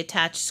the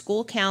attached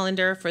school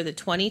calendar for the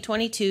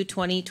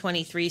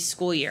 2022-2023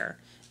 school year.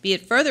 Be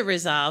it further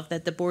resolved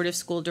that the Board of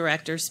School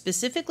Directors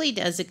specifically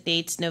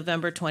designates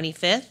November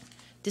 25th,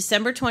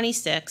 December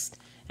 26th,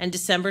 and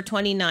December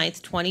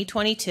 29th,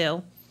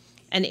 2022,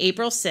 and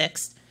April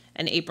 6th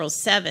and April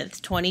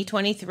 7th,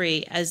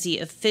 2023, as the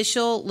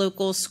official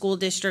local school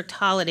district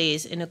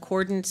holidays in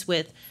accordance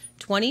with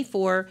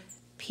 24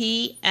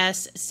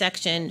 PS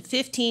Section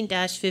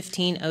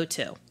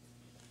 15-1502.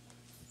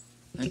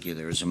 Thank you.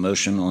 There is a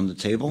motion on the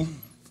table.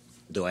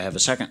 Do I have a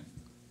second?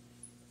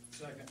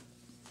 Second.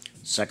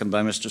 Second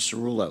by Mr.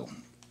 Cerullo.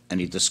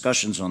 Any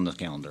discussions on the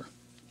calendar?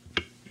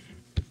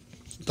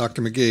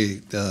 Dr.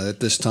 McGee, at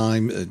this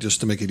time, just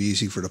to make it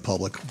easy for the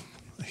public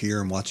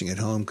here and watching at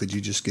home, could you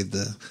just give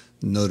the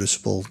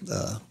noticeable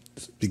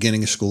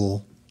beginning of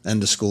school,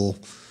 end of school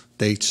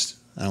dates?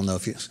 I don't know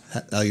if you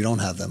don't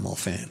have them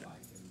offhand.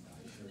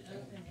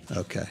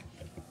 Okay.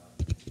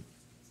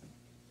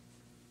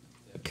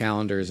 The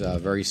calendar is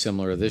very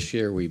similar this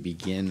year. We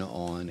begin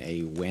on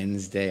a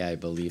Wednesday. I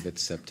believe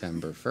it's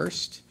September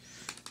 1st.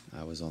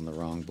 I was on the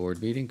wrong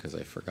board meeting because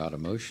I forgot a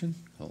motion.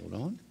 Hold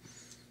on.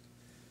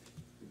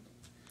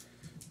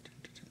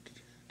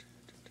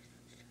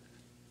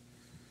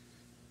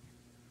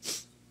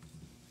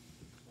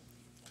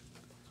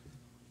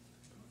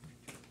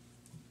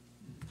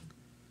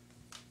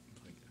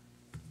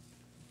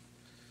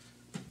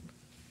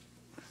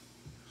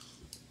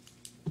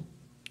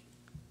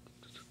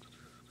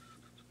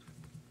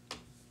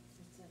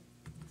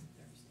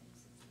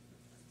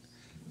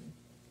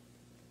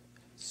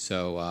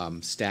 So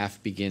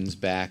staff begins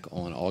back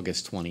on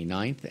August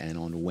 29th, and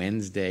on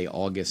Wednesday,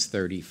 August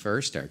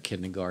 31st, our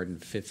kindergarten,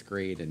 5th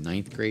grade, and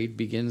 9th grade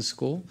begin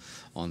school.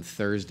 On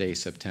Thursday,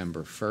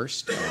 September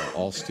 1st,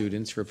 all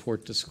students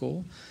report to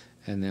school.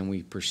 And then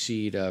we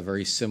proceed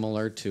very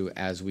similar to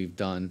as we've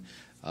done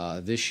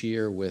this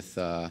year with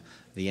the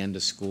end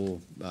of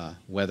school,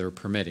 weather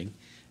permitting,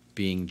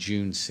 being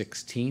June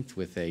 16th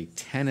with a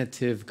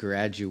tentative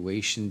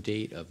graduation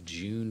date of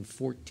June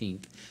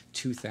 14th,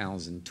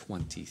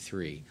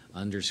 2023,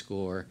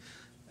 underscore,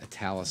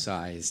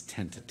 italicized,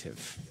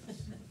 tentative.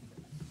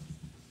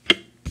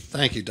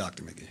 Thank you,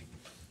 Dr. McGee.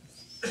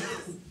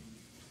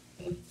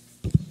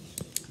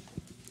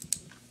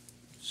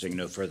 Seeing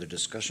no further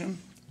discussion.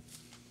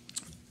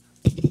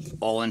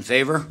 All in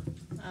favor?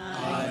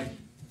 Aye.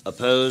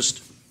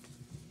 Opposed?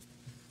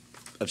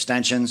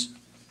 Abstentions?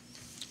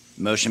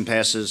 Motion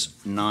passes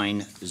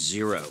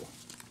 9-0.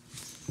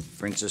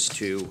 Brings us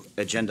to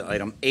agenda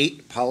item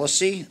 8,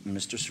 policy.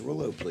 Mr.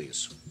 Cerullo,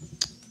 please.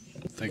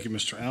 Thank you,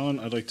 Mr. Allen.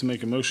 I'd like to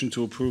make a motion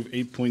to approve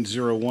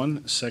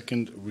 8.01,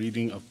 second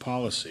reading of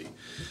policy.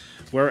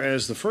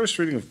 Whereas the first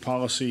reading of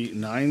policy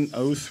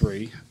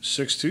 903,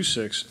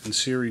 626, and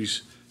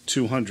series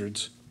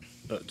 200s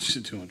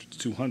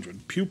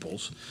 200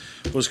 pupils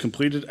was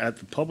completed at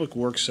the Public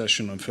Works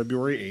session on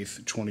February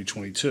 8th,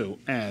 2022.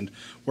 And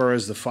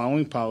whereas the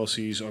following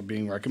policies are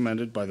being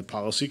recommended by the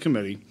Policy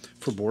Committee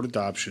for Board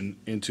adoption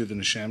into the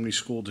Neshaminy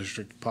School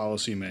District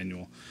Policy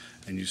Manual,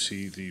 and you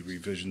see the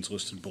revisions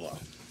listed below.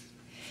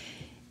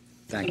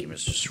 Thank you,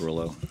 Mr.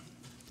 Cirillo.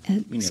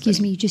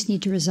 Excuse me, you just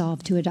need to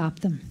resolve to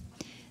adopt them.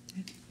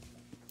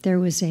 There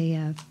was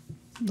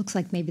looks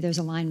like maybe there's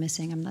a line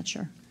missing, I'm not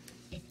sure.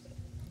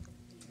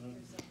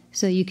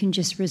 So you can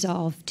just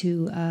resolve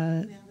to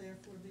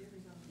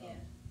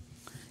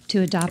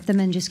adopt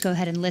them and just go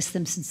ahead and list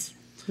them since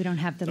we don't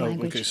have the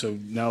language. Okay, so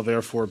now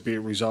therefore be it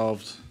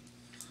resolved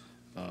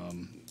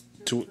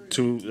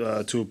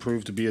to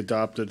approve to be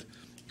adopted.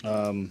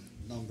 Got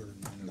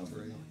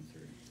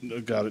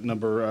it.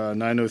 Number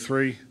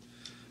 903,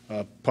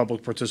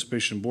 public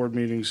participation in board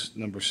meetings.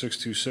 Number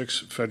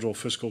 626, federal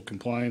fiscal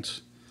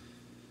compliance.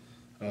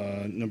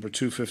 Number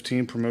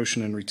 215,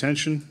 promotion and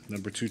retention.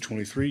 Number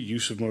 223,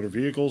 use of motor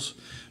vehicles.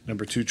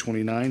 Number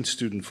 229,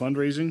 student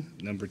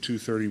fundraising. Number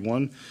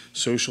 231,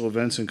 social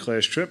events and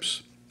class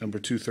trips. Number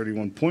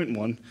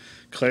 231.1,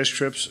 class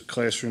trips,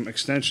 classroom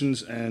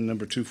extensions. And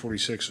number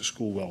 246,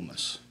 school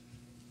wellness.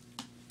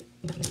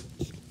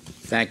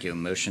 Thank you.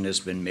 Motion has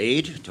been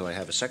made. Do I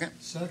have a second?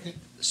 Second.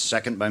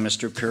 Second by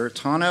Mr.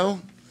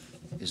 Puritano.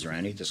 Is there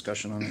any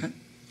discussion on that?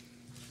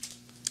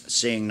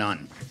 Seeing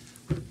none.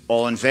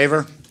 All in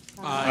favor?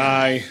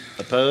 Aye.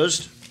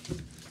 Opposed?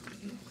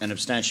 And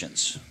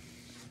abstentions?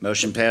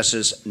 Motion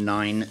passes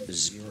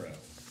 9-0.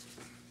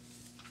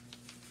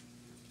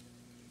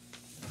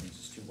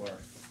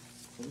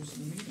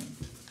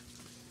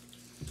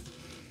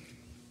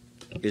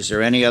 Is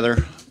there any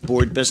other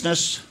board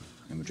business?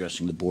 I'm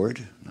addressing the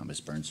board, not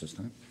Ms. Burns this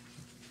time.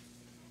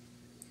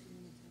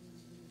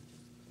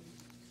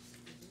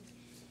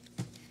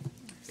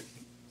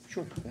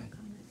 Sure.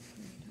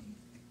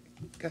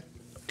 Okay.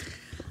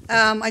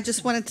 I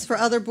just wanted, for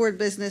other board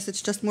business,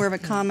 it's just more of a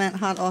comment,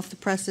 hot off the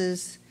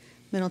presses.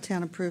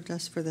 Middletown approved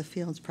us for the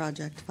Fields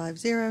project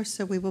 5-0,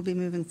 so we will be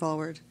moving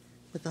forward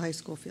with the high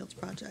school Fields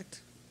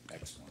project.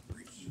 Excellent.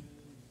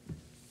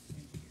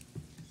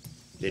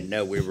 Didn't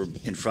know we were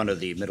in front of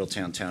the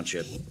Middletown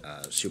Township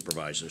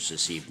supervisors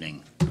this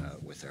evening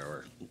with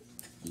our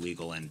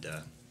legal and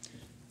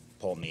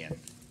Paul Meehan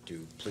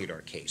to plead our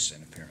case,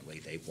 and apparently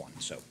they've won,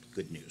 so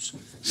good news.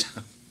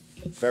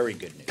 Very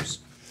good news.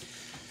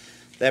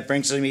 That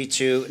brings me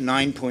to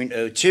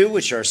 9.02,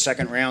 which is our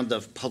second round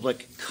of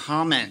public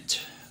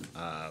comment.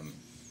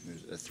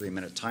 There's a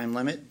 3-minute time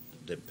limit.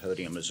 The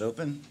podium is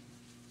open.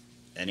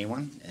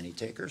 Anyone? Any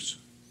takers?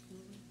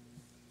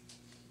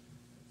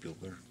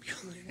 Bueller.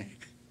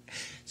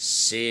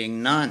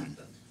 Seeing none.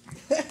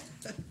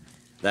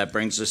 That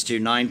brings us to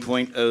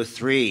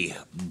 9.03,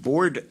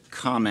 board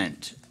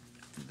comment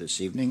this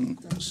evening.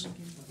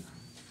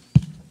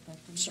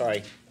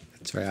 Sorry.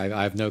 That's right,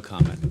 I have no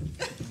comment.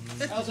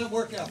 How's that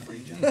work out for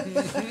you, John?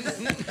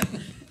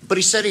 But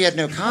he said he had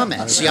no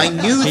comment. See, I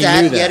knew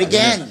that yet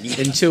again.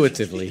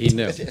 Intuitively, he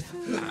knew.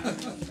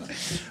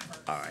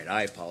 All right,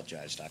 I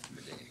apologize, Dr.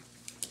 Medini.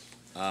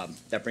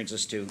 That brings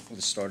us to,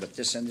 let's start at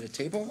this end of the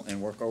table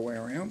and work our way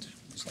around.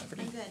 Ms.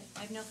 Lafferty? I'm good. I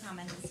have no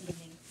comment this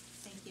evening.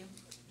 Thank you.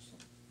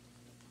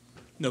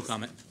 No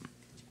comment.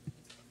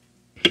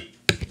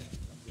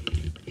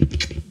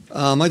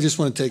 I just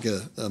want to take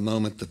a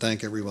moment to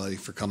thank everybody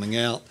for coming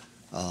out.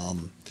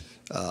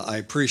 I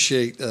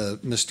appreciate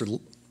Mr.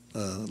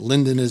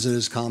 Linden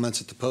his comments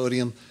at the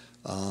podium.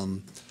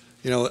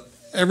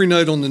 Every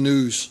night on the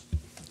news,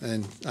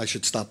 and I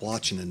should stop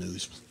watching the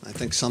news. I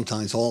think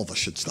sometimes all of us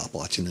should stop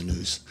watching the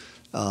news.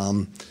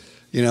 I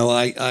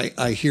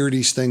hear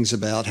these things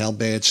about how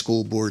bad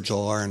school boards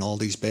are and all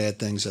these bad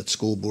things that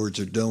school boards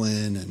are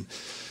doing,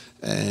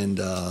 and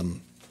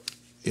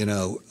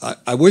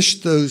I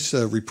wish those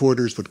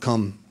reporters would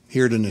come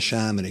here to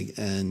Neshaminy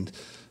and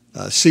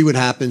see what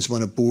happens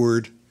when a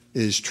board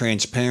is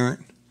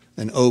transparent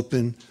and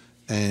open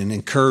and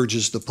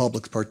encourages the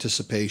public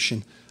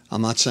participation.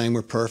 I'm not saying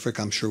we're perfect.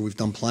 I'm sure we've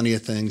done plenty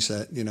of things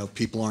that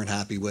people aren't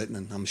happy with,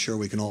 and I'm sure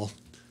we can all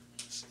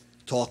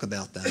talk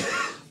about that.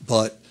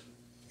 But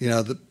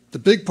the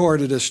big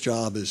part of this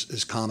job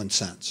is common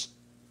sense,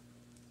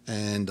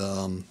 and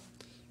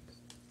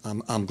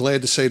I'm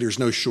glad to say there's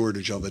no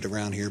shortage of it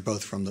around here,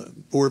 both from the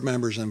board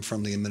members and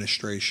from the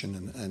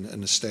administration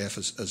and the staff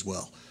as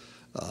well.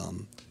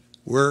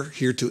 We're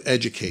here to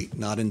educate,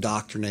 not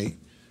indoctrinate,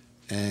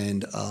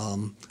 and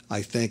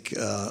I think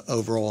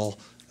overall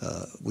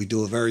we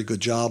do a very good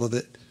job of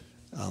it.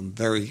 I'm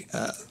very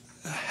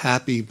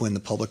happy when the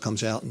public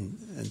comes out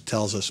and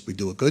tells us we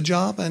do a good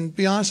job, and to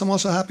be honest, I'm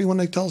also happy when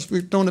they tell us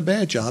we're doing a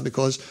bad job,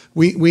 because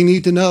we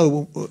need to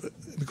know,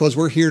 because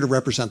we're here to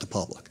represent the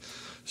public.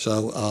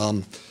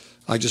 So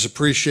I just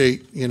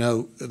appreciate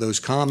those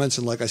comments,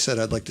 and like I said,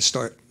 I'd like to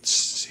start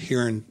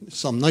hearing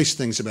some nice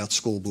things about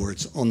school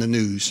boards on the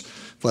news,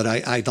 but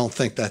I don't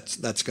think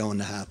that's going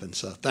to happen.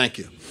 So thank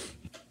you.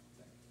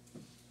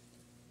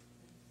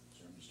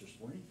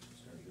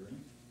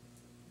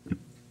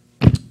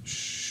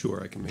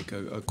 Sure, I can make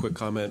a quick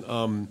comment.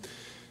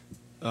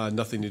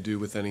 Nothing to do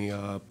with any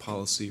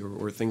policy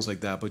or things like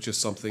that, but just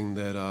something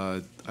that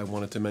I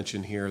wanted to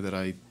mention here that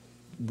I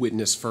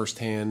witnessed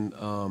firsthand.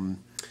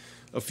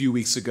 A few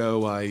weeks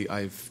ago, I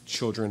have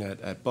children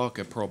at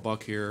Pearl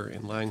Buck here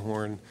in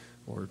Langhorne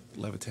or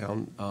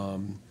Levittown,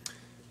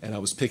 and I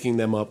was picking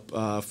them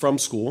up from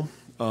school,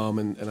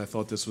 and I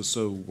thought this was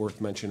so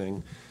worth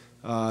mentioning.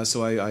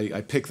 So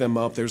I pick them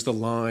up. There's the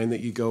line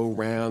that you go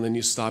around and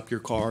you stop your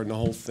car and the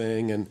whole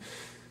thing, and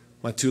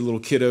my two little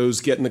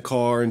kiddos get in the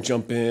car and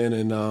jump in,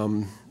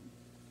 and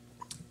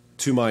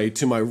to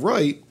my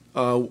right,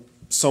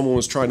 someone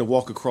was trying to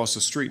walk across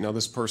the street. Now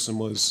this person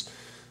was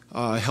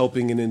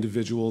helping an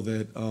individual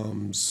that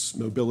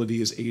mobility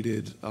is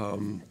aided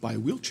by a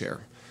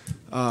wheelchair.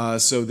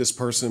 So this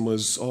person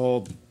was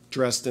all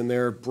dressed in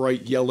their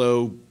bright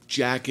yellow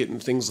jacket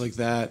and things like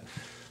that.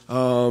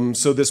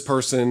 So this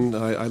person,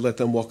 I let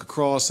them walk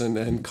across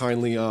and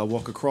kindly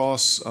walk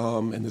across,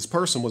 and this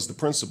person was the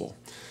principal.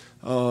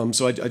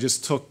 So I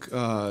just took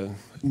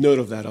note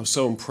of that. I was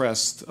so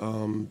impressed.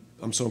 I'm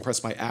so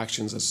impressed by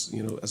actions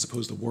as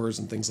opposed to words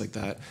and things like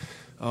that.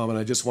 And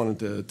I just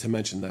wanted to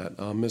mention that.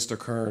 Mr.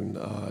 Kern,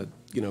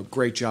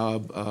 great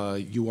job.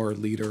 You are a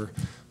leader.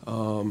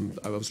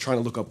 I was trying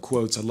to look up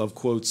quotes. I love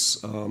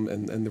quotes.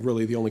 And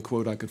really the only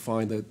quote I could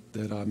find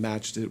that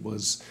matched it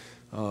was,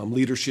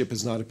 leadership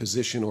is not a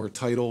position or a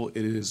title.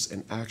 It is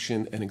an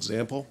action and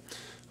example.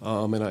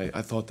 And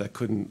I thought that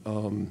couldn't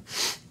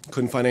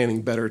find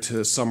anything better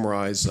to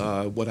summarize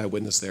what I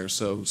witnessed there.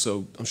 So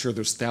I'm sure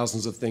there's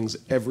thousands of things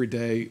every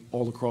day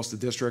all across the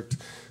district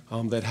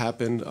that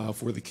happen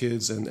for the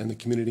kids and the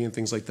community and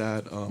things like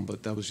that.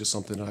 But that was just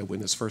something that I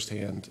witnessed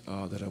firsthand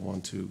that I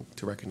wanted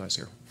to recognize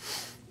here.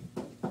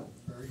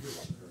 Very good.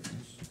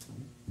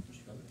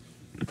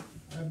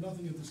 I have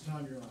nothing at this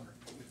time, Your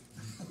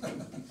Honor.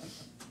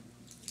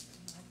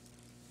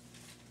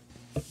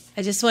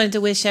 I just wanted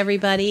to wish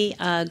everybody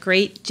a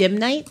great gym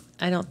night.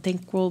 I don't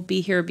think we'll be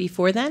here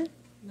before then.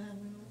 No,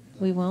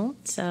 we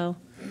won't. So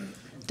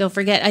don't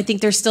forget, I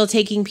think they're still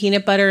taking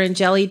peanut butter and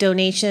jelly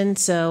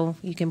donations, so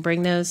you can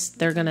bring those.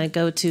 They're going to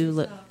go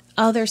to...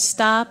 Oh, they're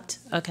stopped?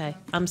 Okay,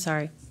 I'm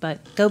sorry, but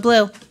go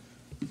Blue.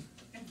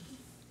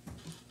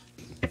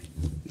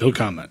 No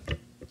comment.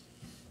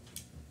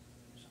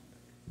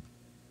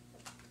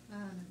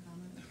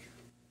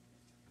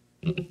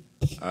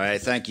 All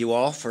right, thank you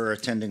all for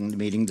attending the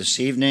meeting this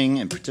evening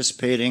and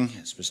participating.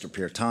 As Mr.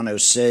 Piertano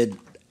said,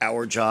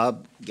 our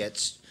job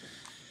gets,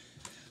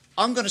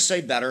 I'm going to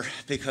say better,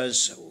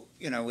 because,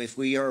 if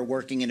we are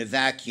working in a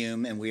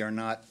vacuum and we are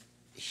not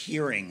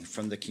hearing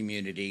from the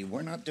community,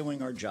 we're not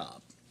doing our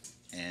job.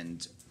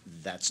 And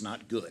that's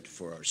not good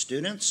for our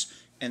students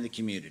and the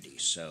community.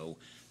 So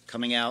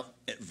coming out,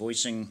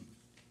 voicing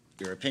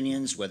your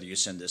opinions, whether you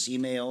send us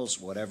emails,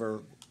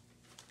 whatever,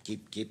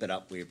 keep it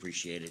up. We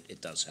appreciate it.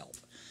 It does help.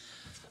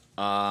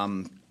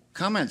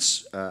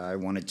 Comments I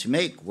wanted to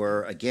make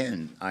were,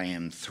 again, I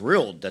am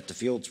thrilled that the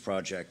Fields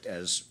project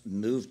has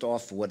moved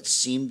off what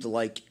seemed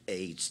like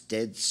a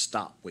dead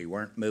stop. We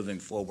weren't moving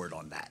forward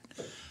on that.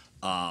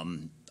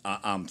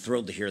 I'm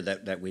thrilled to hear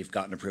that we've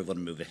gotten approval to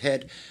move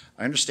ahead.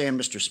 I understand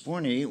Mr.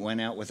 Sporny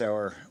went out with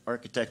our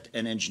architect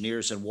and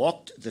engineers and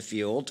walked the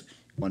field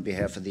on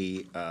behalf of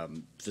the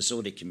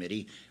facility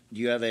committee.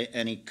 Do you have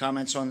any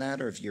comments on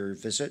that or of your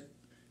visit?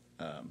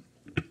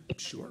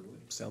 Sure.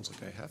 Sounds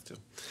like I have to.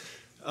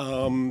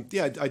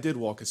 Yeah, I did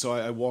walk it. So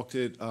I walked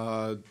it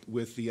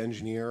with the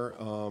engineer,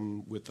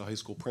 with the high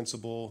school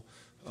principal.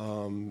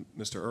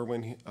 Mr.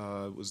 Irwin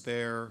was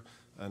there,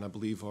 and I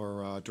believe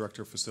our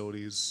director of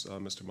facilities,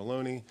 Mr.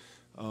 Maloney.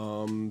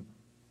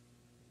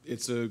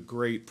 It's a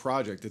great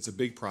project. It's a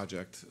big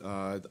project.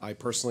 I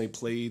personally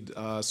played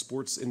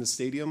sports in the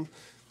stadium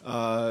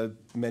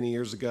many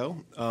years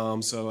ago,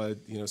 so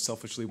I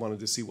selfishly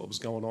wanted to see what was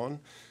going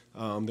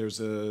on.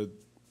 There's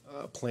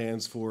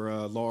plans for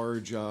a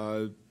large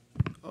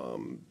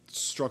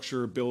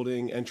structure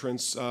building,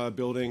 entrance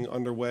building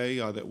underway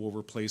that will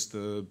replace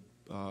the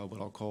what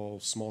I'll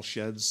call small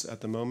sheds at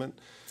the moment.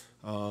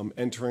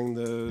 Entering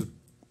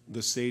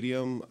the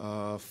stadium,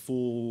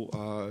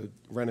 full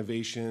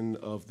renovation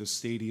of the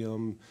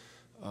stadium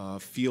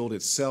field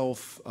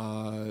itself,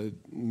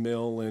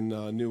 mill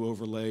and new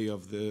overlay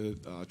of the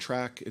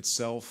track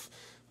itself,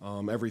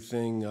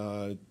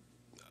 everything.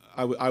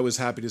 I was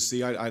happy to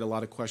see. I had a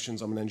lot of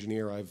questions. I'm an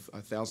engineer. I have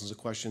thousands of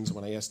questions.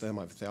 When I ask them,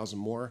 I have 1,000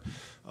 more.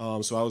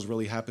 So I was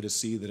really happy to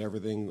see that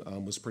everything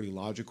was pretty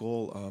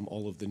logical.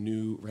 All of the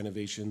new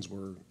renovations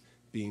were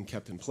being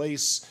kept in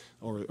place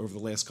or over the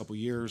last couple of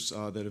years.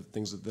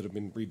 Things that have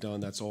been redone,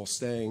 that's all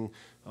staying.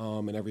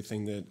 And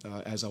everything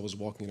that, as I was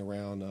walking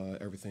around,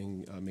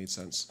 everything made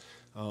sense.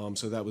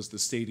 So that was the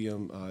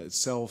stadium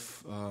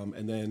itself.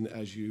 And then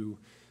as you...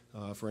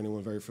 for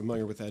anyone very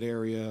familiar with that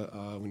area,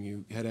 when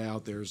you head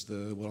out, there's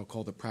what I'll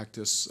call the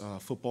practice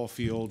football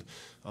field.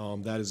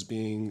 That is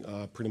being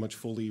pretty much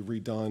fully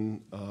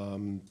redone.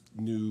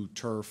 New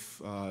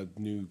turf,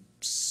 new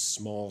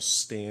small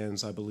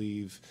stands, I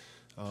believe.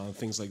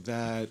 things like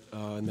that,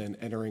 and then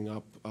entering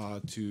up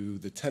to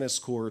the tennis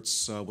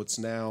courts. What's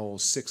now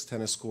 6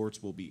 tennis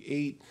courts will be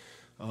 8.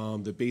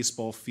 The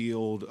baseball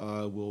field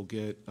will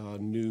get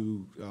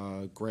new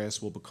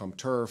grass, will become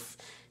turf.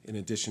 In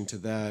addition to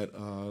that,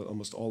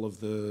 almost all of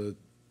the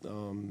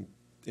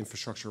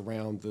infrastructure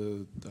around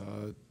the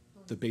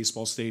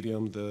baseball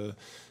stadium, the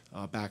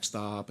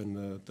backstop,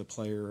 and the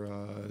player.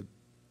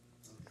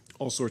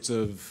 All sorts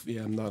of,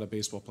 I'm not a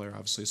baseball player,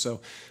 obviously. So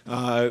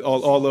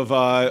all of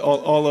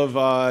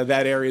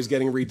that area is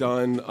getting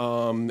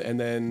redone, and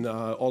then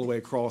all the way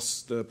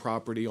across the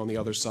property on the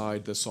other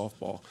side, the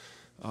softball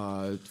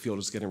field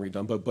is getting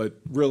redone. But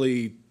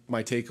really,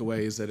 my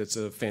takeaway is that it's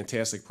a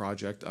fantastic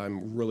project.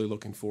 I'm really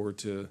looking forward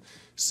to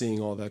seeing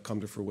all that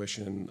come to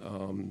fruition.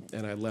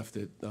 And I left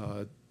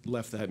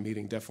that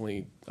meeting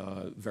definitely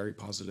very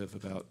positive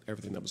about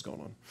everything that was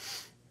going on.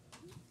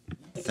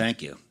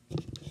 Thank you.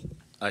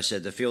 I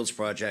said the Fields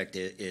project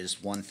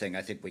is one thing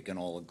I think we can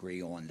all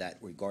agree on, that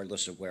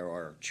regardless of where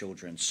our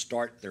children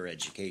start their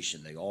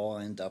education, they all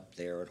end up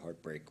there at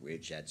Heartbreak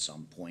Ridge at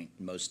some point,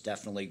 most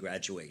definitely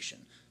graduation.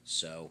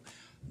 So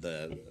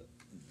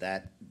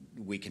that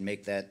we can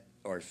make that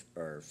our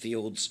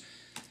fields,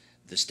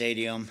 the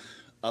stadium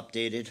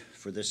updated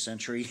for this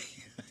century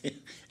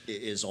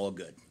is all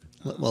good.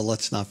 Well,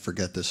 let's not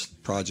forget this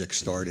project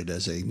started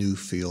as a new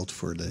field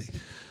for the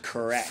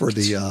Correct.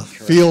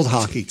 Field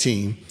hockey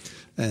team.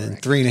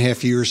 And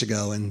 3.5 years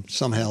ago, and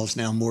somehow it's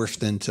now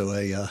morphed into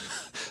a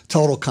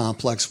total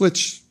complex,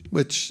 which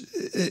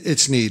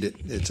it's needed.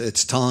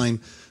 It's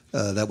time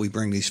that we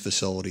bring these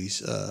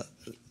facilities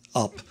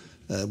up.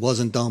 It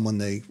wasn't done when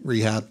they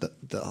rehabbed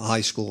the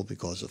high school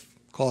because of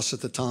costs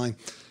at the time.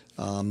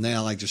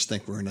 Now I just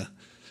think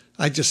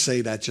I just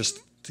say that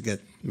just to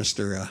get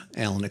Mr.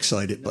 Allen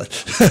excited, but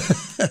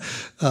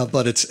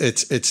but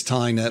it's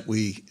time that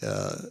we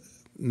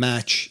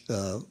match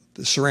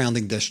the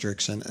surrounding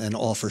districts and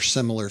offer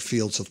similar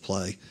fields of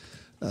play,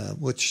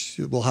 which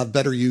will have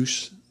better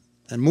use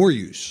and more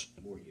use.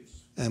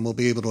 And we'll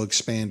be able to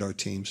expand our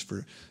teams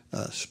for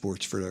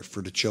sports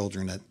for the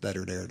children that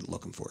are there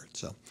looking for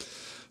it.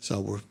 So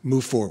we'll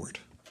move forward.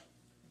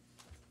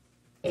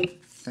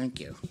 Thank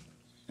you.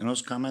 And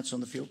those comments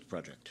on the field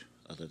project,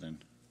 other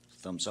than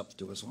thumbs up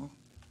to us all?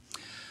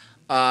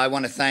 I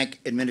want to thank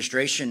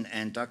administration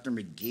and Dr.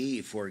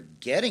 McGee for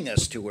getting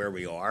us to where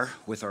we are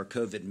with our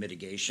COVID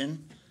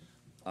mitigation.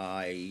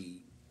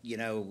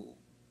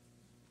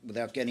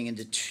 Without getting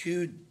into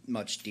too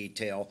much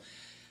detail,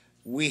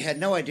 we had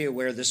no idea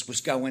where this was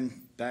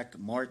going back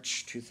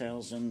March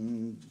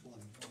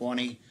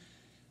 2020,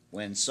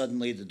 when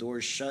suddenly the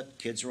doors shut,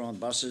 kids were on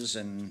buses,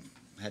 and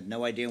had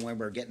no idea when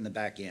we were getting them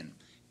back in.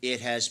 It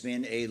has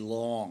been a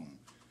long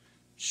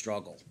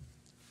struggle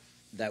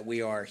that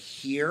we are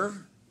here.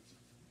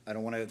 I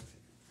don't want to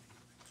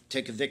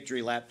take a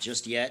victory lap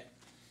just yet,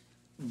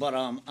 but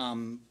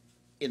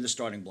in the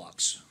starting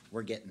blocks.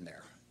 We're getting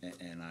there,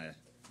 and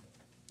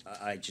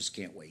I just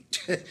can't wait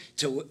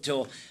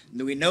till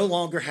we no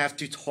longer have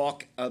to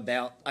talk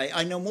about.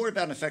 I know more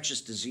about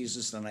infectious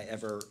diseases than I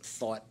ever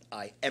thought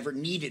I ever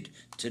needed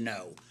to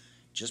know,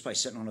 just by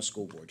sitting on a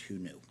school board. Who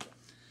knew?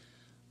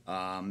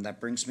 That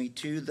brings me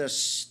to the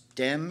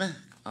STEM.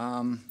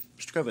 Mr.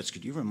 Kovitz,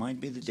 could you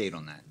remind me the date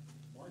on that?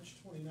 March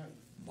 29th.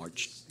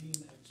 March. STEAM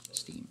Expo.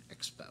 STEAM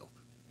Expo.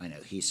 I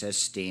know he says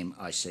STEAM,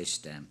 I say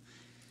STEM.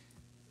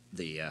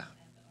 The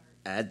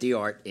add the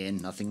art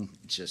in. Nothing.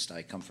 Just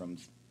I come from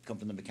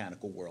the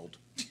mechanical world.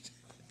 I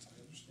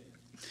understand.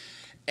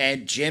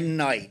 And gym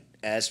night,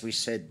 as we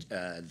said,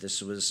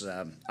 this was,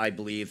 I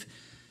believe,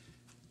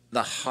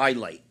 the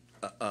highlight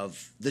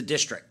of the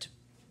district.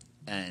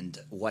 And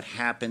what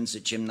happens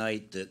at gym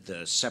night,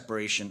 the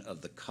separation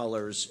of the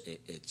colors,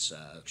 it's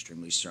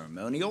extremely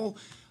ceremonial,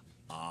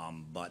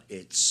 but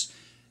it's,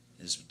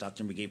 as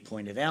Dr. McGee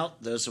pointed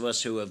out, those of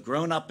us who have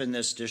grown up in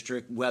this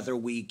district, whether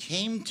we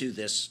came to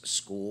this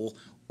school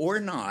or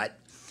not,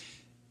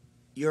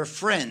 your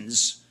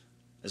friends,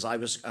 as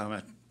I'm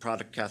a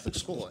product Catholic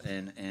school,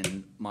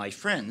 and my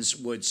friends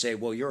would say,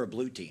 well, you're a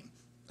blue team.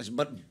 I said,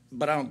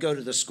 but I don't go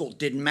to the school.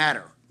 Didn't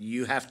matter.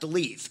 You have to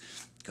leave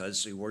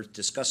because we're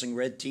discussing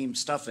red team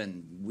stuff,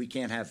 and we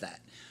can't have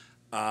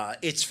that.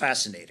 It's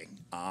fascinating,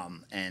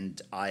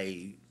 and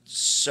I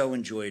so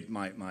enjoyed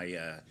my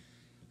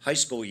high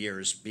school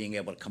years being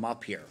able to come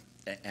up here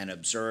and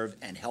observe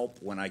and help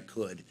when I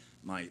could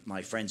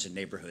my friends in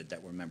neighborhood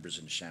that were members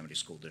in the Neshaminy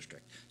School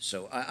District.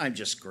 So I'm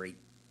just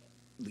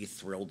greatly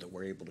thrilled that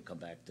we're able to come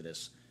back to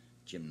this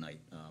gym night.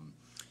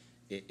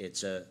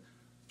 It's a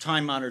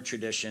time-honored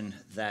tradition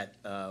that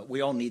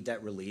we all need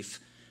that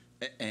relief,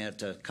 and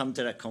to come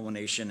to that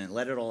culmination and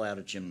let it all out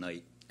at gym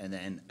night, and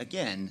then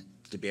again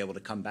to be able to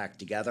come back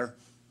together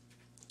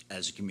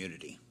as a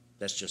community.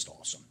 That's just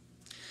awesome.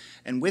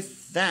 And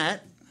with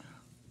that,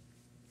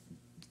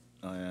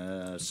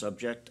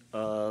 subject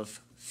of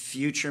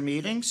future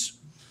meetings,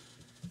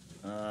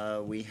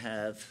 we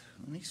have,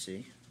 let me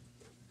see,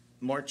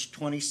 March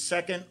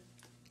 22nd,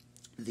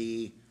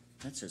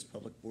 that says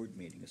public board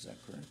meeting, is that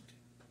correct?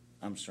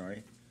 I'm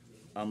sorry.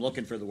 I'm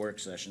looking for the work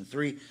session.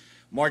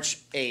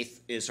 March 8th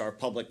is our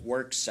public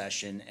works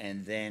session,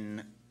 and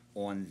then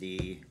on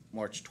the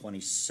March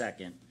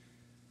 22nd,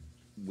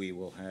 we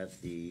will have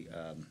the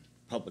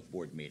public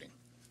board meeting.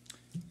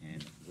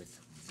 And with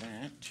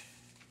that,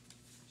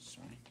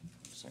 sorry,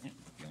 1 second,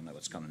 you'll know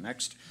what's coming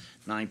next.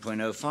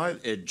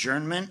 9.05,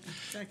 adjournment.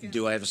 Second.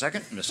 Do I have a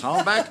second? Ms.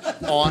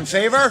 Hollenbeck, all in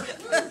favor?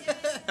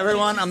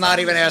 Everyone, I'm not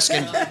even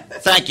asking.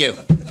 Thank you.